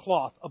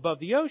tablecloth above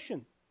the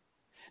ocean.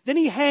 Then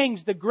He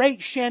hangs the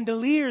great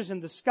chandeliers in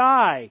the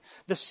sky,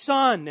 the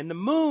sun and the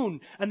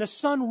moon, and the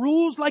sun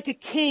rules like a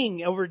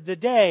king over the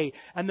day,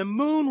 and the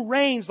moon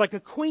reigns like a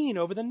queen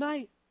over the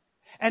night.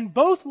 And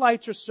both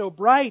lights are so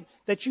bright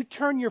that you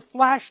turn your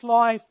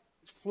flashlight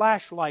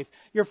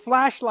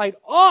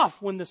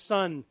off when the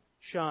sun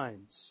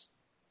shines.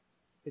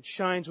 It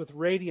shines with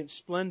radiant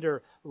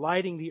splendor,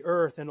 lighting the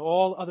earth, and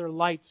all other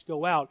lights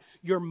go out.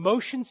 Your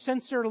motion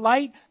sensor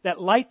light,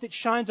 that light that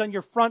shines on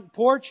your front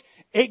porch,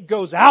 it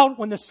goes out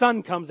when the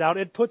sun comes out.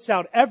 It puts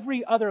out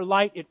every other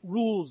light. It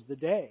rules the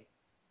day.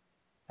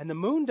 And the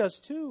moon does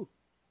too.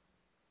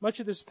 Much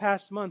of this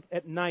past month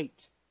at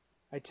night,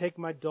 I take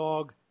my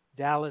dog,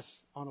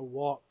 Dallas, on a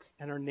walk,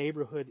 and our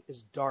neighborhood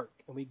is dark,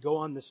 and we go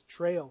on this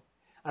trail.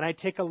 And I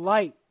take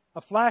a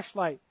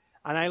flashlight,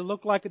 and I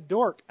look like a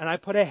dork, and I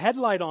put a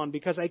headlight on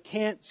because I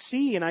can't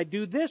see, and I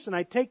do this, and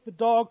I take the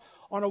dog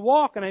on a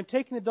walk, and I'm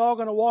taking the dog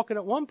on a walk, and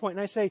at one point,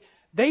 and I say,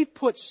 they've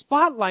put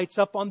spotlights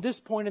up on this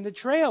point in the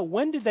trail.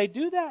 When did they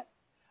do that?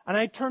 And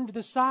I turn to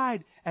the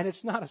side, and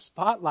it's not a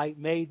spotlight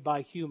made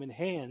by human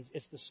hands.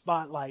 It's the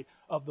spotlight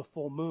of the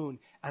full moon.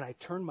 And I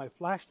turn my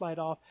flashlight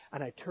off,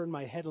 and I turn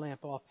my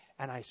headlamp off,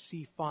 and I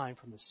see fine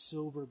from the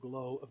silver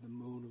glow of the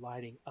moon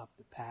lighting up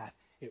the path.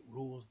 It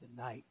rules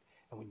the night.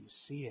 And when you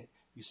see it,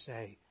 you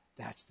say,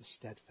 that's the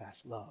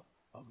steadfast love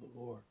of the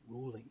Lord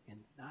ruling in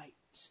the night.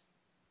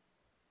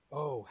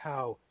 Oh,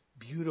 how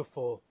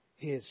beautiful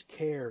His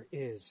care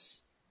is.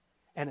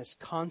 And as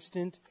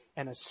constant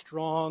and as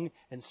strong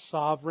and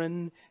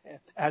sovereign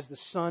as the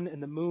sun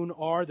and the moon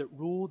are that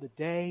rule the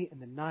day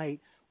and the night,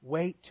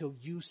 wait till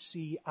you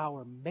see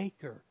our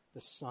Maker,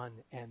 the sun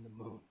and the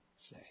moon,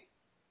 say.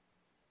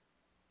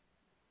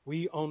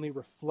 We only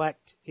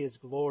reflect His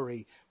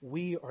glory.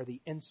 We are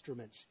the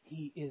instruments.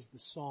 He is the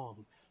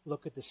song.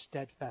 Look at the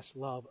steadfast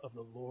love of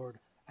the Lord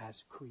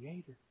as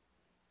Creator.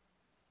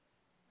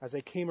 As I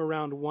came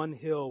around one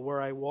hill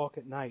where I walk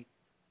at night,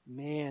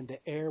 man,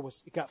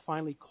 it got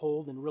finally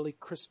cold and really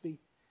crispy,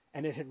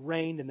 and it had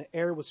rained, and the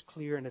air was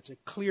clear, and it's a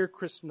clear,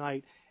 crisp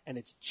night, and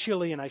it's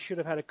chilly, and I should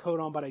have had a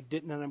coat on, but I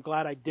didn't, and I'm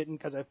glad I didn't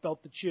because I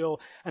felt the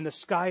chill, and the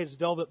sky is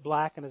velvet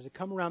black, and as I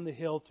come around the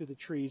hill through the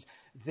trees,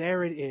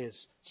 there it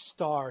is,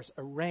 stars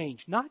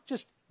arranged, not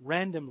just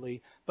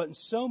randomly, but in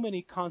so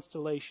many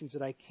constellations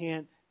that I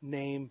can't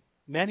name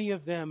many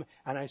of them,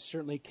 and I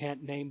certainly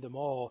can't name them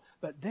all,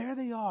 but there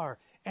they are,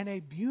 in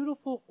a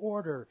beautiful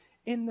order,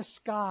 in the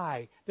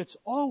sky that's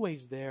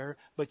always there,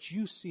 but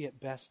you see it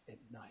best at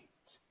night.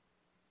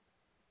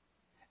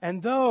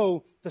 And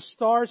though the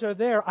stars are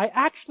there, I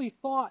actually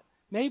thought,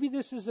 maybe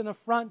this is an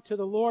affront to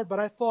the Lord, but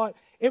I thought,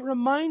 it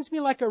reminds me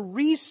like a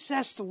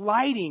recessed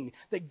lighting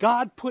that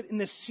God put in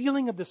the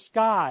ceiling of the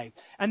sky.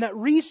 And that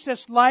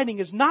recessed lighting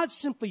is not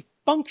simply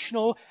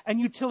functional and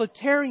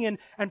utilitarian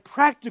and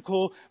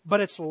practical,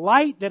 but it's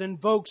light that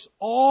invokes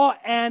awe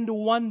and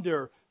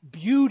wonder,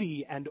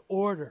 beauty and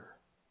order.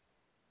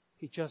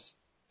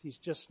 He's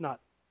just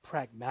not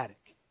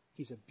pragmatic.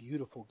 He's a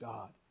beautiful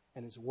God,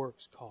 and His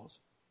works cause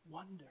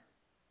wonder.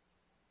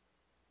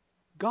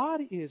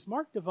 God is,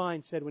 Mark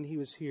Devine said when he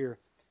was here,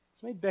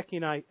 it's made Becky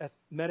and I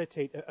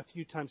meditate a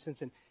few times since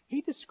then.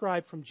 He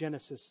described from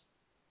Genesis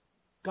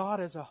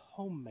God as a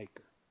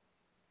homemaker.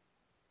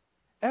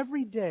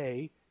 Every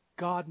day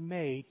God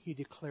made, He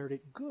declared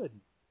it good.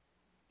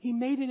 He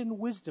made it in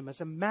wisdom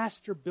as a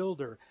master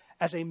builder,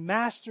 as a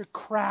master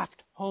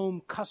craft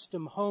home,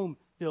 custom home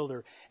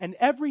builder. And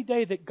every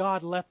day that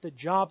God left the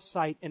job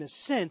site, in a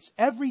sense,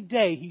 every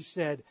day He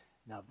said,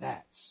 now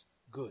that's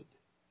good.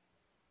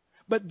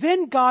 But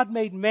then God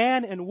made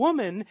man and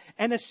woman,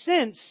 and in a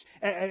sense,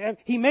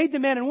 He made the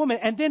man and woman,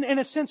 and then in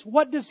a sense,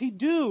 what does He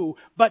do?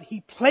 But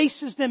He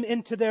places them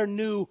into their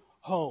new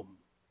home,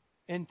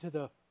 into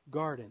the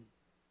garden.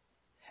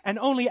 And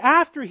only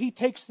after He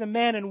takes the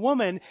man and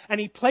woman and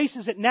He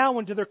places it now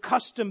into their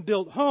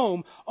custom-built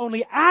home,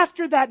 only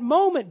after that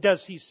moment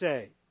does He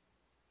say,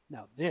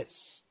 now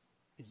this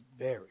is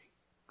very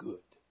good.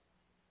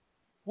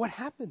 What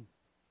happened?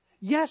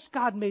 Yes,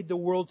 God made the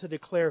world to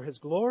declare His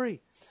glory.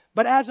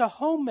 But as a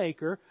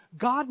homemaker,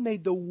 God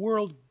made the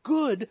world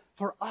good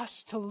for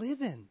us to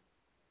live in.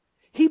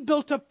 He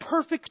built a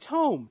perfect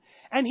home.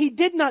 And He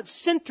did not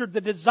center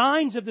the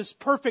designs of this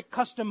perfect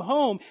custom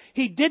home.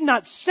 He did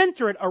not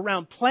center it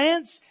around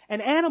plants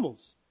and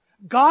animals.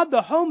 God,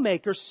 the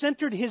homemaker,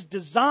 centered His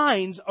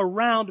designs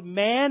around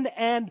man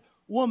and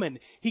woman.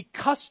 He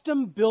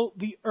custom built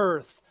the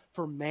earth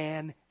for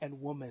man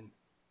and woman,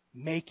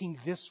 making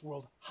this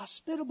world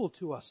hospitable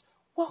to us,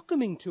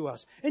 welcoming to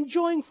us,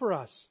 enjoying for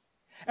us.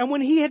 And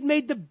when He had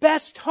made the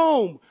best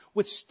home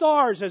with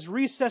stars as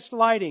recessed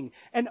lighting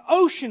and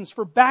oceans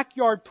for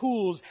backyard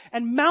pools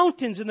and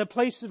mountains in the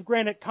place of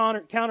granite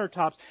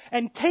countertops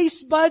and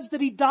taste buds that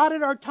He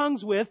dotted our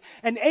tongues with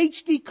and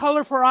HD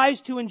color for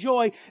eyes to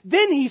enjoy,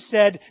 then He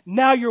said,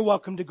 now you're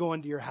welcome to go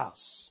into your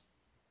house.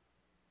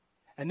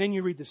 And then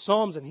you read the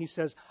Psalms and He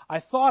says, I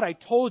thought I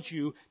told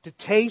you to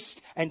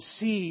taste and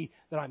see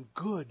that I'm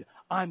good.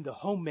 I'm the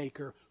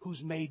homemaker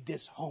who's made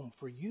this home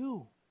for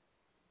you.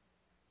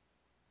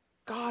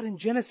 God in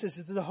Genesis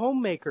is the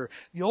homemaker,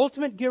 the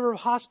ultimate giver of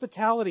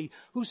hospitality,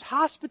 whose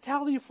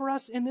hospitality for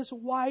us in this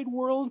wide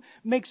world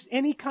makes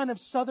any kind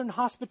of southern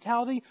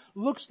hospitality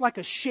looks like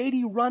a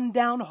shady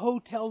rundown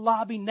hotel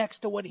lobby next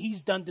to what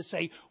He's done to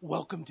say,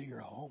 welcome to your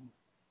home.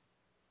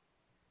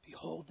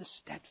 Behold the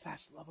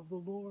steadfast love of the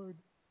Lord.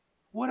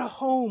 What a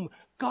home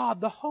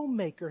God, the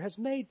homemaker, has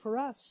made for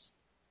us.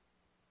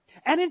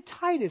 And in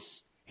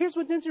Titus, here's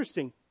what's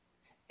interesting.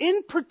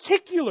 In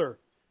particular,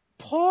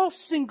 Paul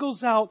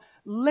singles out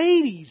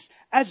ladies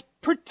as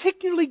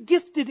particularly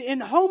gifted in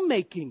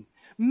homemaking,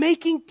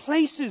 making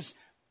places,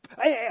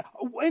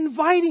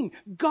 inviting.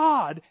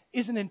 God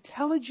is an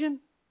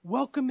intelligent,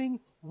 welcoming,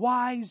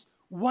 wise,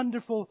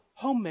 wonderful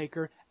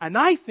homemaker. And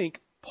I think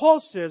Paul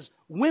says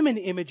women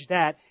image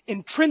that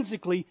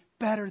intrinsically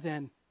better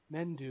than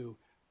men do.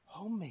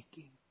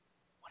 Homemaking.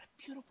 What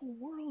a beautiful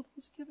world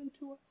He's given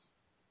to us.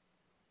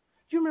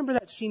 Do you remember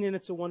that scene in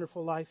It's a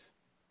Wonderful Life?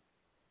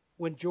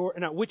 When George,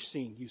 now which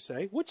scene, you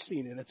say? Which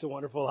scene in It's a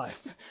Wonderful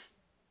Life?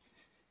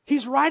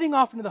 He's riding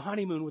off into the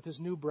honeymoon with his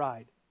new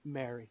bride,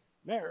 Mary.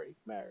 Mary.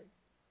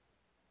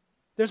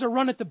 There's a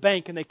run at the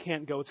bank and they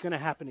can't go. It's going to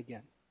happen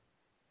again.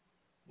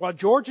 While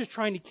George is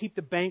trying to keep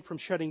the bank from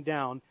shutting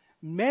down,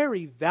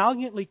 Mary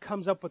valiantly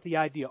comes up with the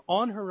idea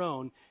on her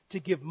own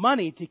to give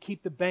money to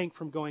keep the bank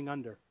from going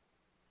under.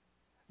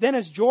 Then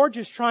as George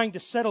is trying to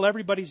settle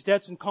everybody's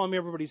debts and calm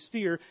everybody's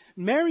fear,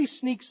 Mary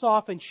sneaks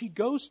off and she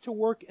goes to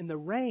work in the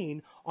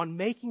rain on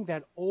making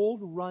that old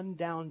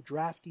run-down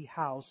drafty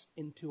house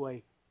into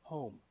a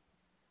home.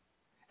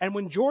 And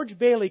when George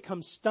Bailey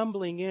comes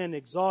stumbling in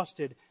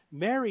exhausted,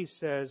 Mary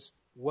says,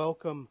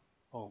 "Welcome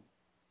home."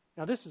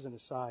 Now this is an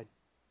aside,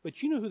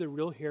 but you know who the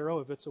real hero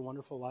of It's a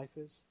Wonderful Life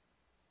is?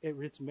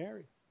 It's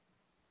Mary.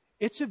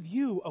 It's a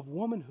view of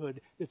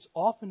womanhood that's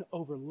often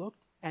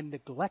overlooked and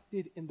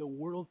neglected in the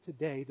world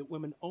today, that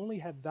women only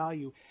have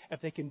value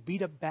if they can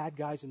beat up bad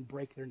guys and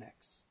break their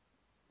necks.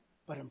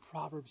 But in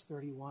Proverbs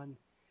 31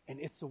 and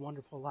It's a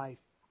Wonderful Life,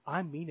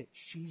 I mean it,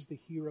 she's the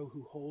hero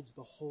who holds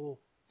the whole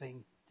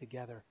thing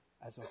together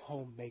as a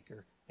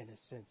homemaker in a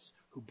sense,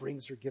 who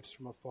brings her gifts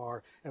from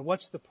afar. And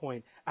what's the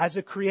point? As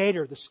a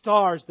creator, the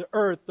stars, the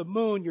earth, the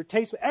moon, your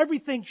taste,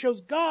 everything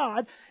shows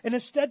God in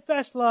His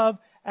steadfast love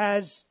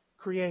as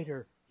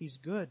creator. He's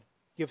good.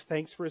 Give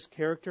thanks for His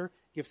character.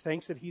 Give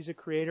thanks that He's a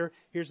creator.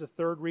 Here's the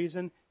third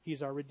reason.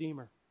 He's our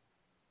Redeemer.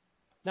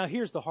 Now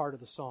here's the heart of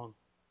the song.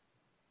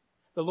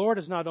 The Lord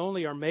is not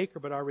only our Maker,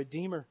 but our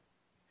Redeemer.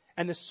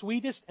 And the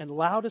sweetest and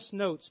loudest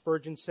note,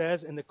 Spurgeon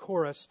says, in the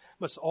chorus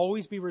must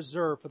always be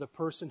reserved for the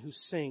person who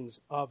sings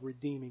of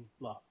redeeming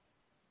love.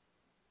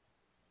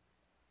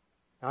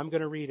 Now I'm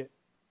going to read it.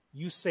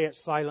 You say it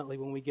silently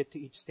when we get to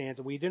each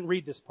stanza. We didn't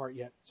read this part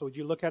yet. So would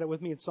you look at it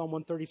with me in Psalm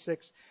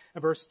 136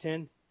 and verse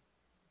 10?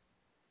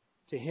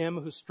 To Him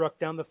who struck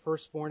down the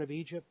firstborn of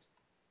Egypt,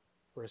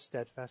 for His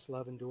steadfast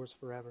love endures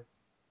forever.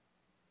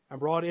 And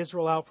brought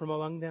Israel out from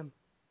among them,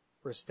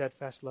 for His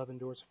steadfast love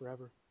endures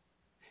forever.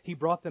 He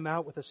brought them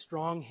out with a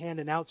strong hand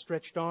and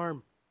outstretched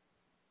arm,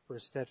 for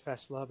His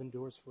steadfast love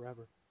endures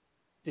forever.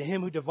 To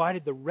Him who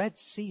divided the Red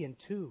Sea in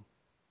two,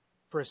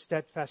 for His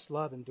steadfast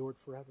love endured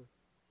forever.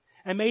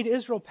 And made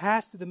Israel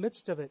pass through the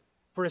midst of it,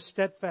 for His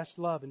steadfast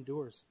love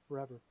endures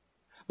forever.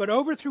 But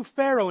overthrew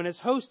Pharaoh and his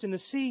host in the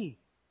sea,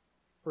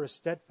 for His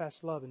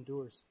steadfast love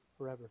endures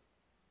forever.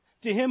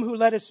 To Him who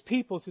led His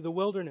people through the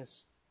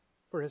wilderness,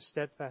 for His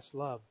steadfast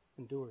love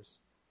endures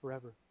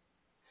forever.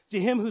 To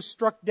Him who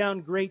struck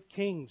down great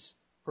kings,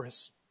 for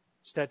His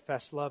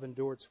steadfast love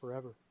endures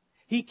forever.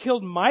 He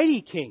killed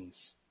mighty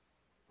kings,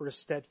 for His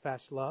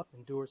steadfast love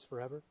endures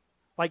forever.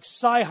 Like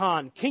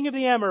Sihon, king of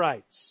the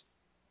Amorites,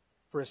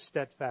 for His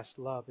steadfast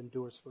love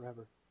endures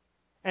forever.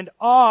 And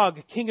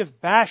Og, king of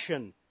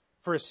Bashan,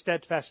 for His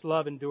steadfast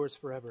love endures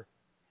forever.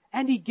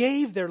 And He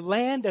gave their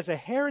land as a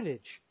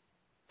heritage,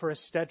 for His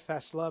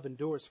steadfast love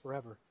endures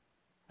forever.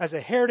 As a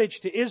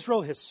heritage to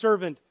Israel, His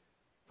servant,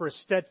 for His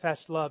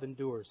steadfast love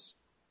endures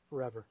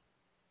forever.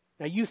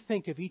 Now you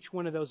think of each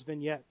one of those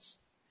vignettes.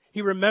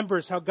 He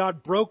remembers how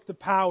God broke the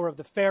power of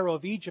the Pharaoh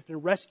of Egypt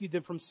and rescued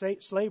them from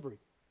slavery.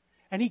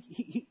 And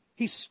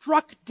he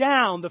struck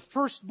down the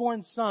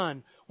firstborn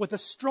son with a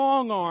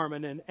strong arm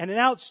and an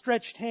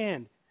outstretched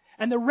hand.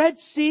 And the Red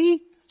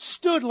Sea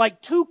stood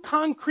like two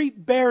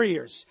concrete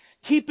barriers,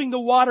 keeping the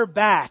water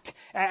back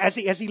as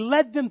he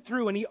led them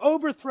through. And He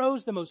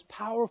overthrows the most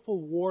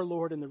powerful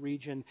warlord in the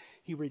region.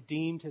 He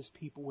redeemed His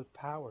people with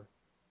power.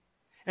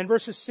 And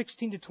verses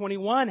 16 to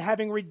 21,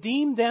 having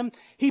redeemed them,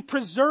 He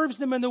preserves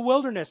them in the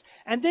wilderness,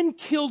 and then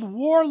killed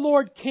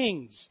warlord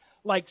kings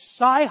like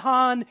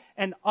Sihon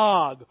and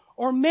Og.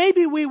 Or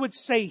maybe we would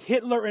say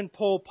Hitler and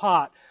Pol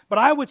Pot, but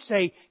I would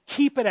say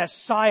keep it as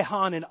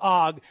Sihon and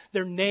Og.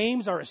 Their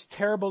names are as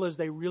terrible as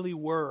they really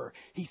were.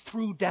 He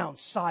threw down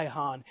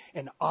Sihon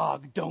and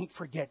Og. Don't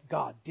forget,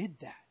 God did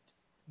that.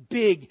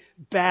 Big,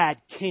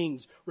 bad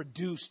kings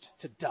reduced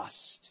to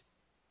dust.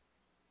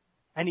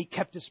 And He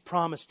kept His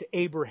promise to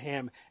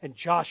Abraham and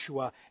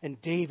Joshua and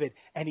David,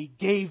 and He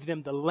gave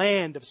them the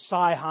land of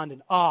Sihon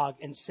and Og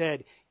and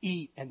said,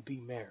 eat and be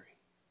merry.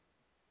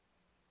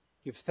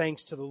 Give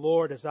thanks to the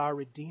Lord as our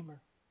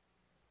Redeemer.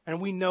 And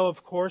we know,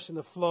 of course, in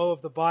the flow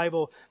of the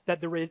Bible,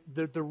 that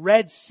the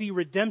Red Sea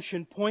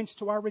redemption points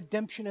to our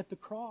redemption at the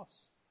cross.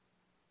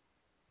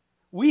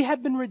 We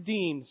have been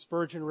redeemed,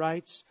 Spurgeon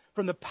writes,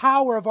 from the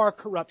power of our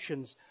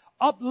corruptions,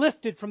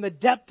 uplifted from the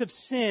depth of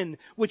sin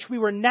which we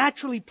were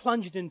naturally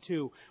plunged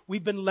into.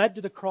 We've been led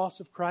to the cross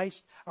of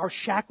Christ. Our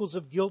shackles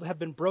of guilt have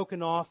been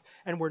broken off,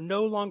 and we're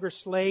no longer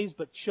slaves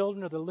but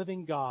children of the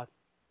living God.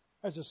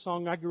 There's a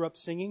song I grew up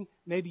singing.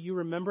 Maybe you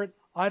remember it.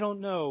 I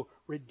don't know.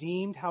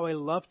 Redeemed, how I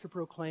love to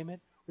proclaim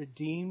it.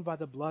 Redeemed by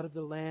the blood of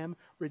the Lamb.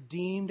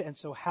 Redeemed and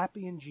so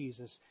happy in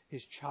Jesus,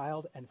 His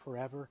child, and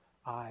forever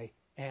I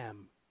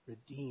am.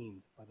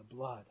 Redeemed by the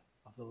blood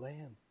of the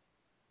Lamb.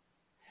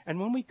 And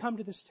when we come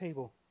to this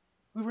table,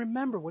 we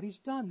remember what He's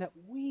done, that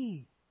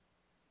we,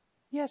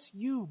 yes,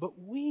 you, but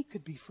we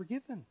could be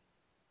forgiven.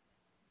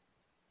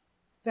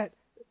 That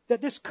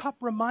this cup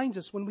reminds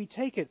us when we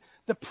take it,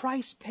 the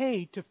price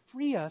paid to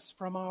free us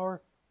from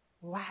our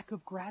lack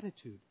of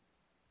gratitude.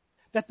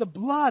 That the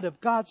blood of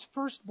God's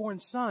firstborn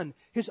Son,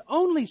 His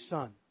only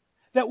Son,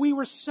 that we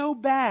were so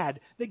bad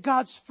that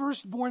God's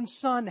firstborn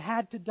Son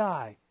had to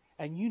die.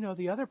 And you know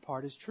the other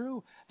part is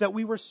true, that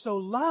we were so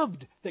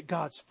loved that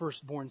God's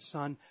firstborn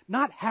Son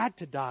not had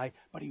to die,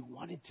 but He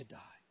wanted to die.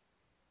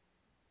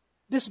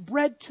 This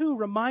bread too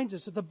reminds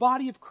us of the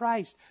body of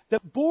Christ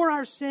that bore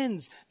our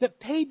sins, that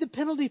paid the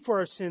penalty for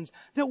our sins,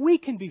 that we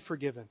can be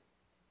forgiven.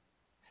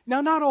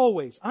 Now, not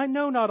always. I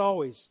know not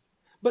always.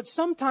 But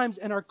sometimes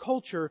in our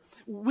culture,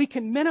 we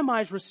can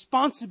minimize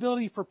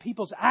responsibility for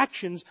people's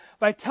actions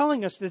by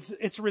telling us that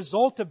it's a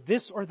result of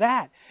this or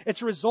that.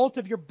 It's a result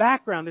of your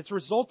background. It's a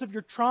result of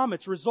your trauma.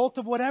 It's a result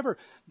of whatever.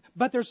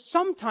 But there's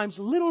sometimes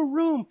little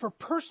room for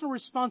personal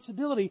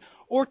responsibility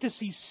or to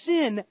see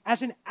sin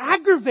as an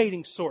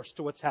aggravating source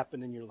to what's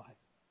happened in your life.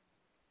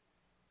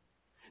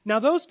 Now,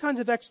 those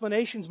kinds of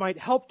explanations might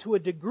help to a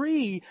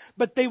degree,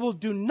 but they will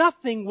do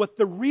nothing with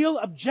the real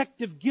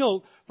objective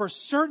guilt for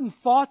certain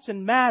thoughts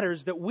and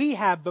matters that we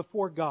have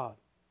before God.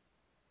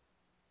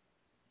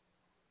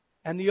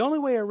 And the only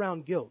way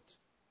around guilt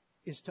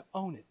is to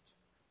own it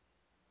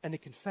and to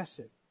confess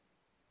it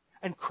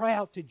and cry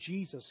out to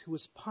Jesus, who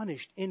was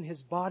punished in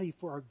His body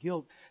for our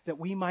guilt, that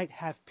we might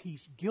have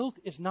peace. Guilt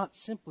is not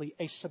simply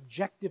a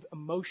subjective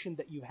emotion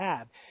that you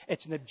have.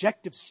 It's an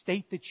objective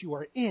state that you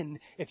are in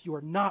if you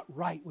are not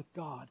right with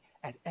God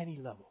at any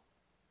level.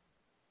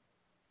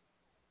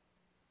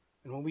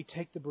 And when we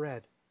take the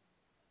bread,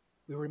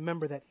 we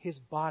remember that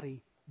His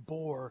body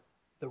bore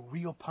the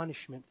real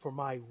punishment for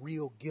my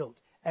real guilt,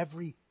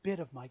 every bit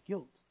of my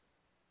guilt.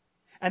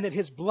 And that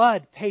His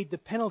blood paid the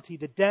penalty,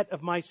 the debt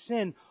of my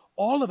sin,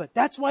 all of it.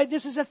 That's why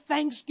this is a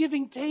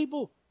Thanksgiving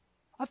table.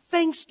 A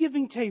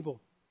Thanksgiving table.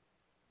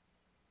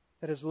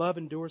 That His love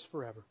endures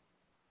forever.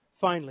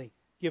 Finally,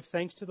 give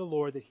thanks to the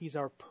Lord that He's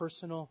our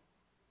personal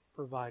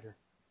provider.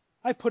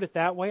 I put it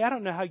that way. I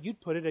don't know how you'd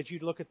put it as you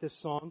look at this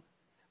song.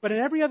 But in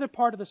every other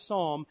part of the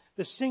psalm,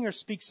 the singer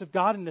speaks of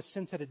God in a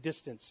sense at a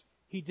distance.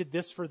 He did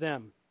this for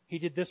them. He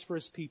did this for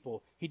His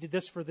people. He did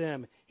this for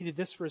them. He did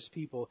this for His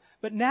people.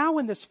 But now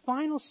in this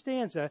final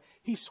stanza,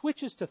 he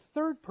switches to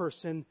third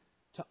person,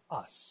 to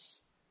us.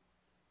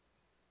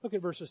 Look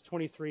at verses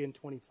 23 and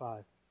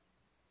 25.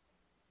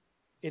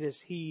 It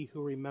is He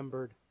who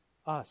remembered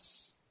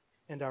us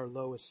and our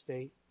low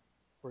estate,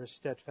 for His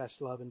steadfast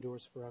love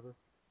endures forever.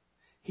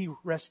 He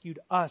rescued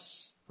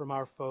us from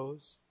our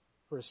foes,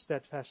 for His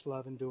steadfast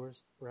love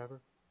endures forever.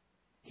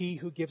 He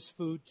who gives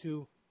food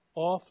to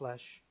all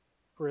flesh,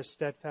 for His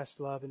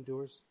steadfast love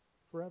endures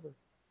forever.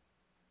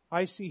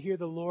 I see here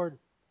the Lord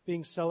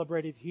being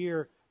celebrated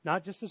here,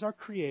 not just as our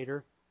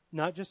Creator,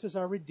 not just as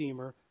our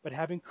Redeemer, but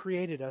having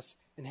created us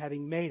and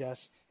having made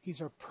us, He's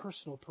our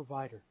personal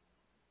provider.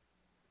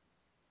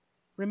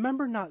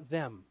 Remember not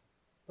them,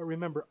 but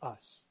remember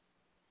us.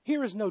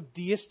 Here is no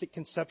deistic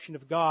conception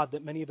of God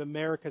that many of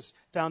America's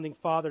founding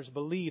fathers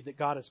believe, that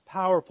God is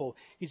powerful.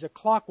 He's a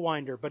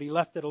clockwinder, but He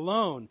left it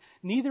alone.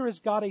 Neither is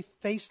God a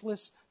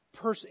faceless,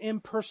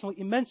 impersonal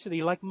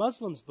immensity like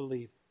Muslims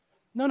believe.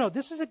 No,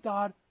 this is a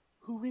God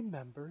who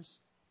remembers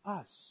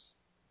us,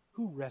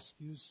 who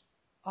rescues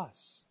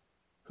us,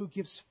 who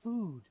gives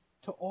food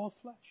to all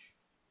flesh.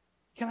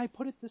 Can I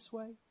put it this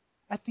way?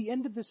 At the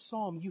end of this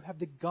psalm, you have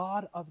the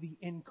God of the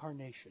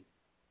incarnation.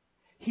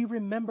 He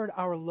remembered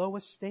our low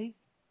estate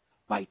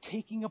by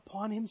taking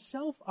upon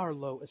Himself our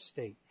low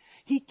estate.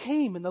 He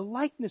came in the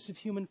likeness of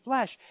human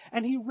flesh,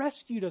 and He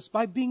rescued us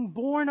by being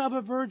born of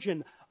a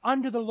virgin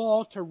under the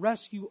law to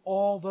rescue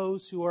all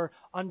those who are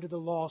under the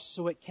law,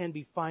 so it can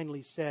be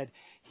finally said,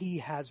 He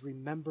has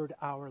remembered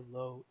our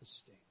low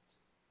estate.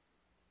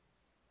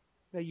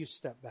 Now you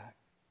step back.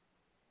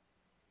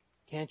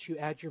 Can't you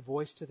add your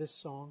voice to this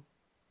song?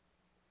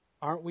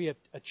 Aren't we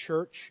a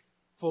church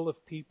full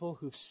of people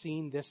who've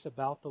seen this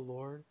about the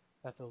Lord,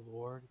 that the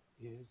Lord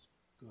is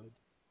good?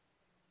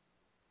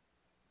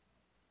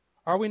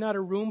 Are we not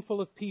a room full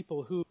of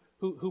people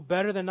who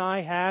better than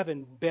I have,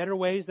 in better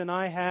ways than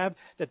I have,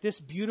 that this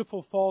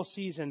beautiful fall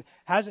season,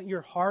 hasn't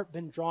your heart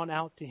been drawn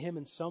out to Him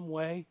in some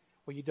way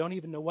where you don't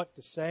even know what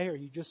to say, or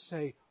you just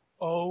say,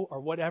 oh, or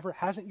whatever?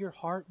 Hasn't your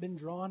heart been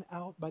drawn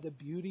out by the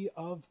beauty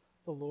of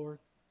the Lord?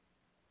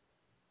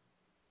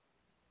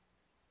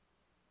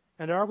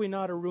 And are we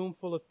not a room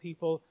full of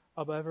people,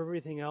 above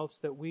everything else,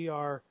 that we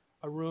are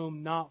a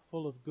room not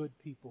full of good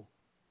people?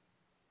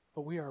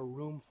 but we are a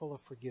room full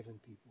of forgiven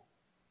people.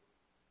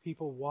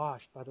 People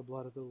washed by the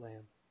blood of the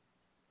Lamb,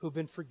 who've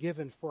been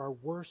forgiven for our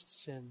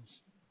worst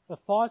sins. The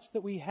thoughts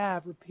that we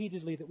have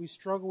repeatedly that we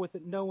struggle with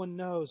that no one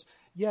knows.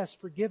 Yes,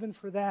 forgiven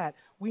for that.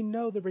 We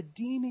know the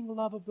redeeming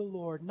love of the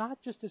Lord,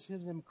 not just as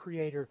His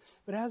Creator,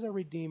 but as our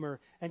Redeemer.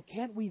 And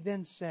can't we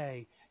then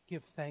say,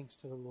 give thanks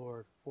to the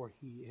Lord, for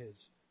He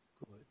is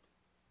good.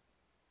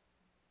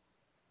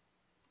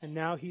 And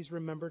now He's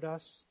remembered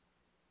us,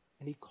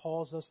 and He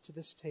calls us to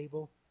this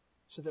table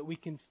so that we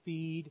can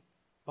feed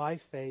by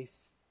faith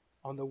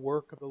on the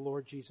work of the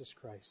Lord Jesus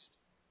Christ.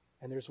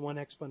 And there's one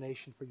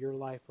explanation for your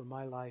life or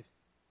my life.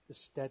 The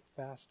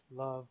steadfast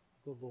love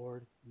of the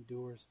Lord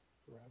endures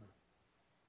forever.